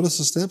 But notice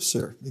the steps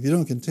here. If you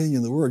don't continue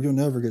in the word, you'll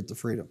never get to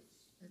freedom.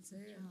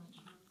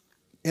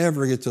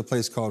 Ever get to a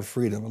place called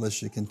freedom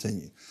unless you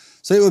continue.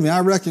 Say it with me. I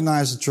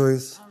recognize the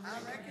truth,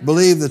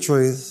 believe the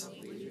truth,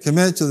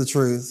 commit to the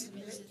truth,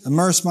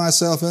 immerse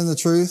myself in the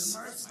truth,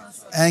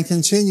 and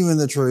continue in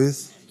the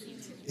truth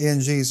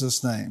in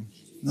Jesus' name.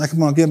 Now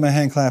come on, give me a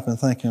hand clap and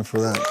thank Him for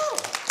that.